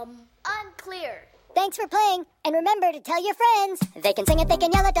 Unclear. Thanks for playing, and remember to tell your friends. They can sing it, they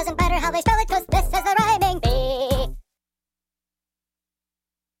can yell it, doesn't matter how they spell it, 'cause this is the rhyming bee.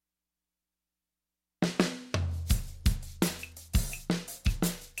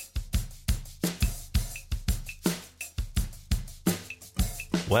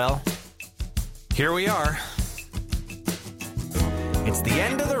 Well, here we are. It's the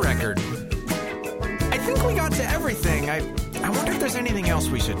end of the record. I think we got to everything. I wonder if there's anything else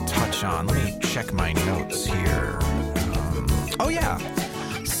we should touch on. Let me check my notes here. Oh, yeah.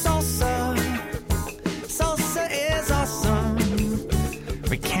 Salsa. Salsa is awesome.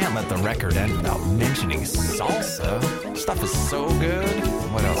 We can't let the record end without mentioning salsa. Stuff is so good.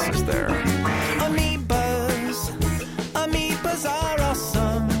 What else is there? Amoebas. Amoebas are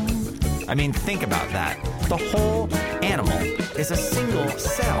awesome. I mean, think about that. The whole animal is a single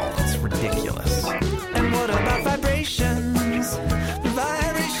cell. It's ridiculous. And what about vibrations?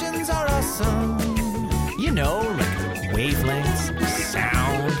 Vibrations are awesome. You know, like wavelengths,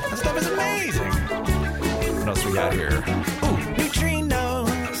 sound. That stuff is amazing. What else we got here? Ooh,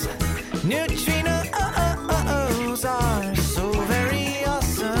 neutrinos. Neutrinos are so very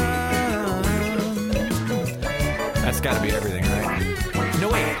awesome. That's got to be everything, right? No,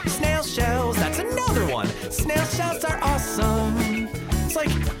 wait. Snail shells. That's another one. Snail shells are awesome. It's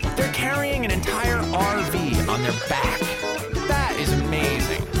like they're carrying an entire RV on their back. That is amazing.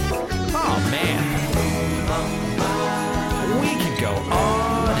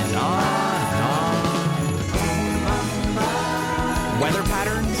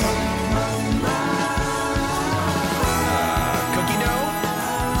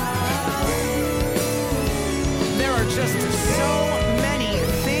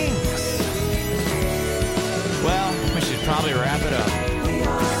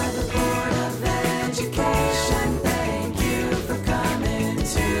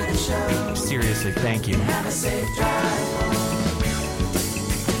 Seriously, thank you. Have a safe drive home.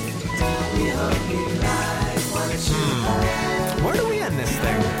 We hope you like what you heard. Where do we end this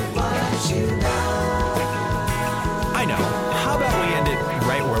thing? What you love. I know. How about we end it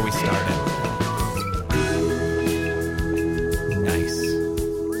right where we started? Nice.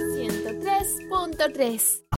 103.3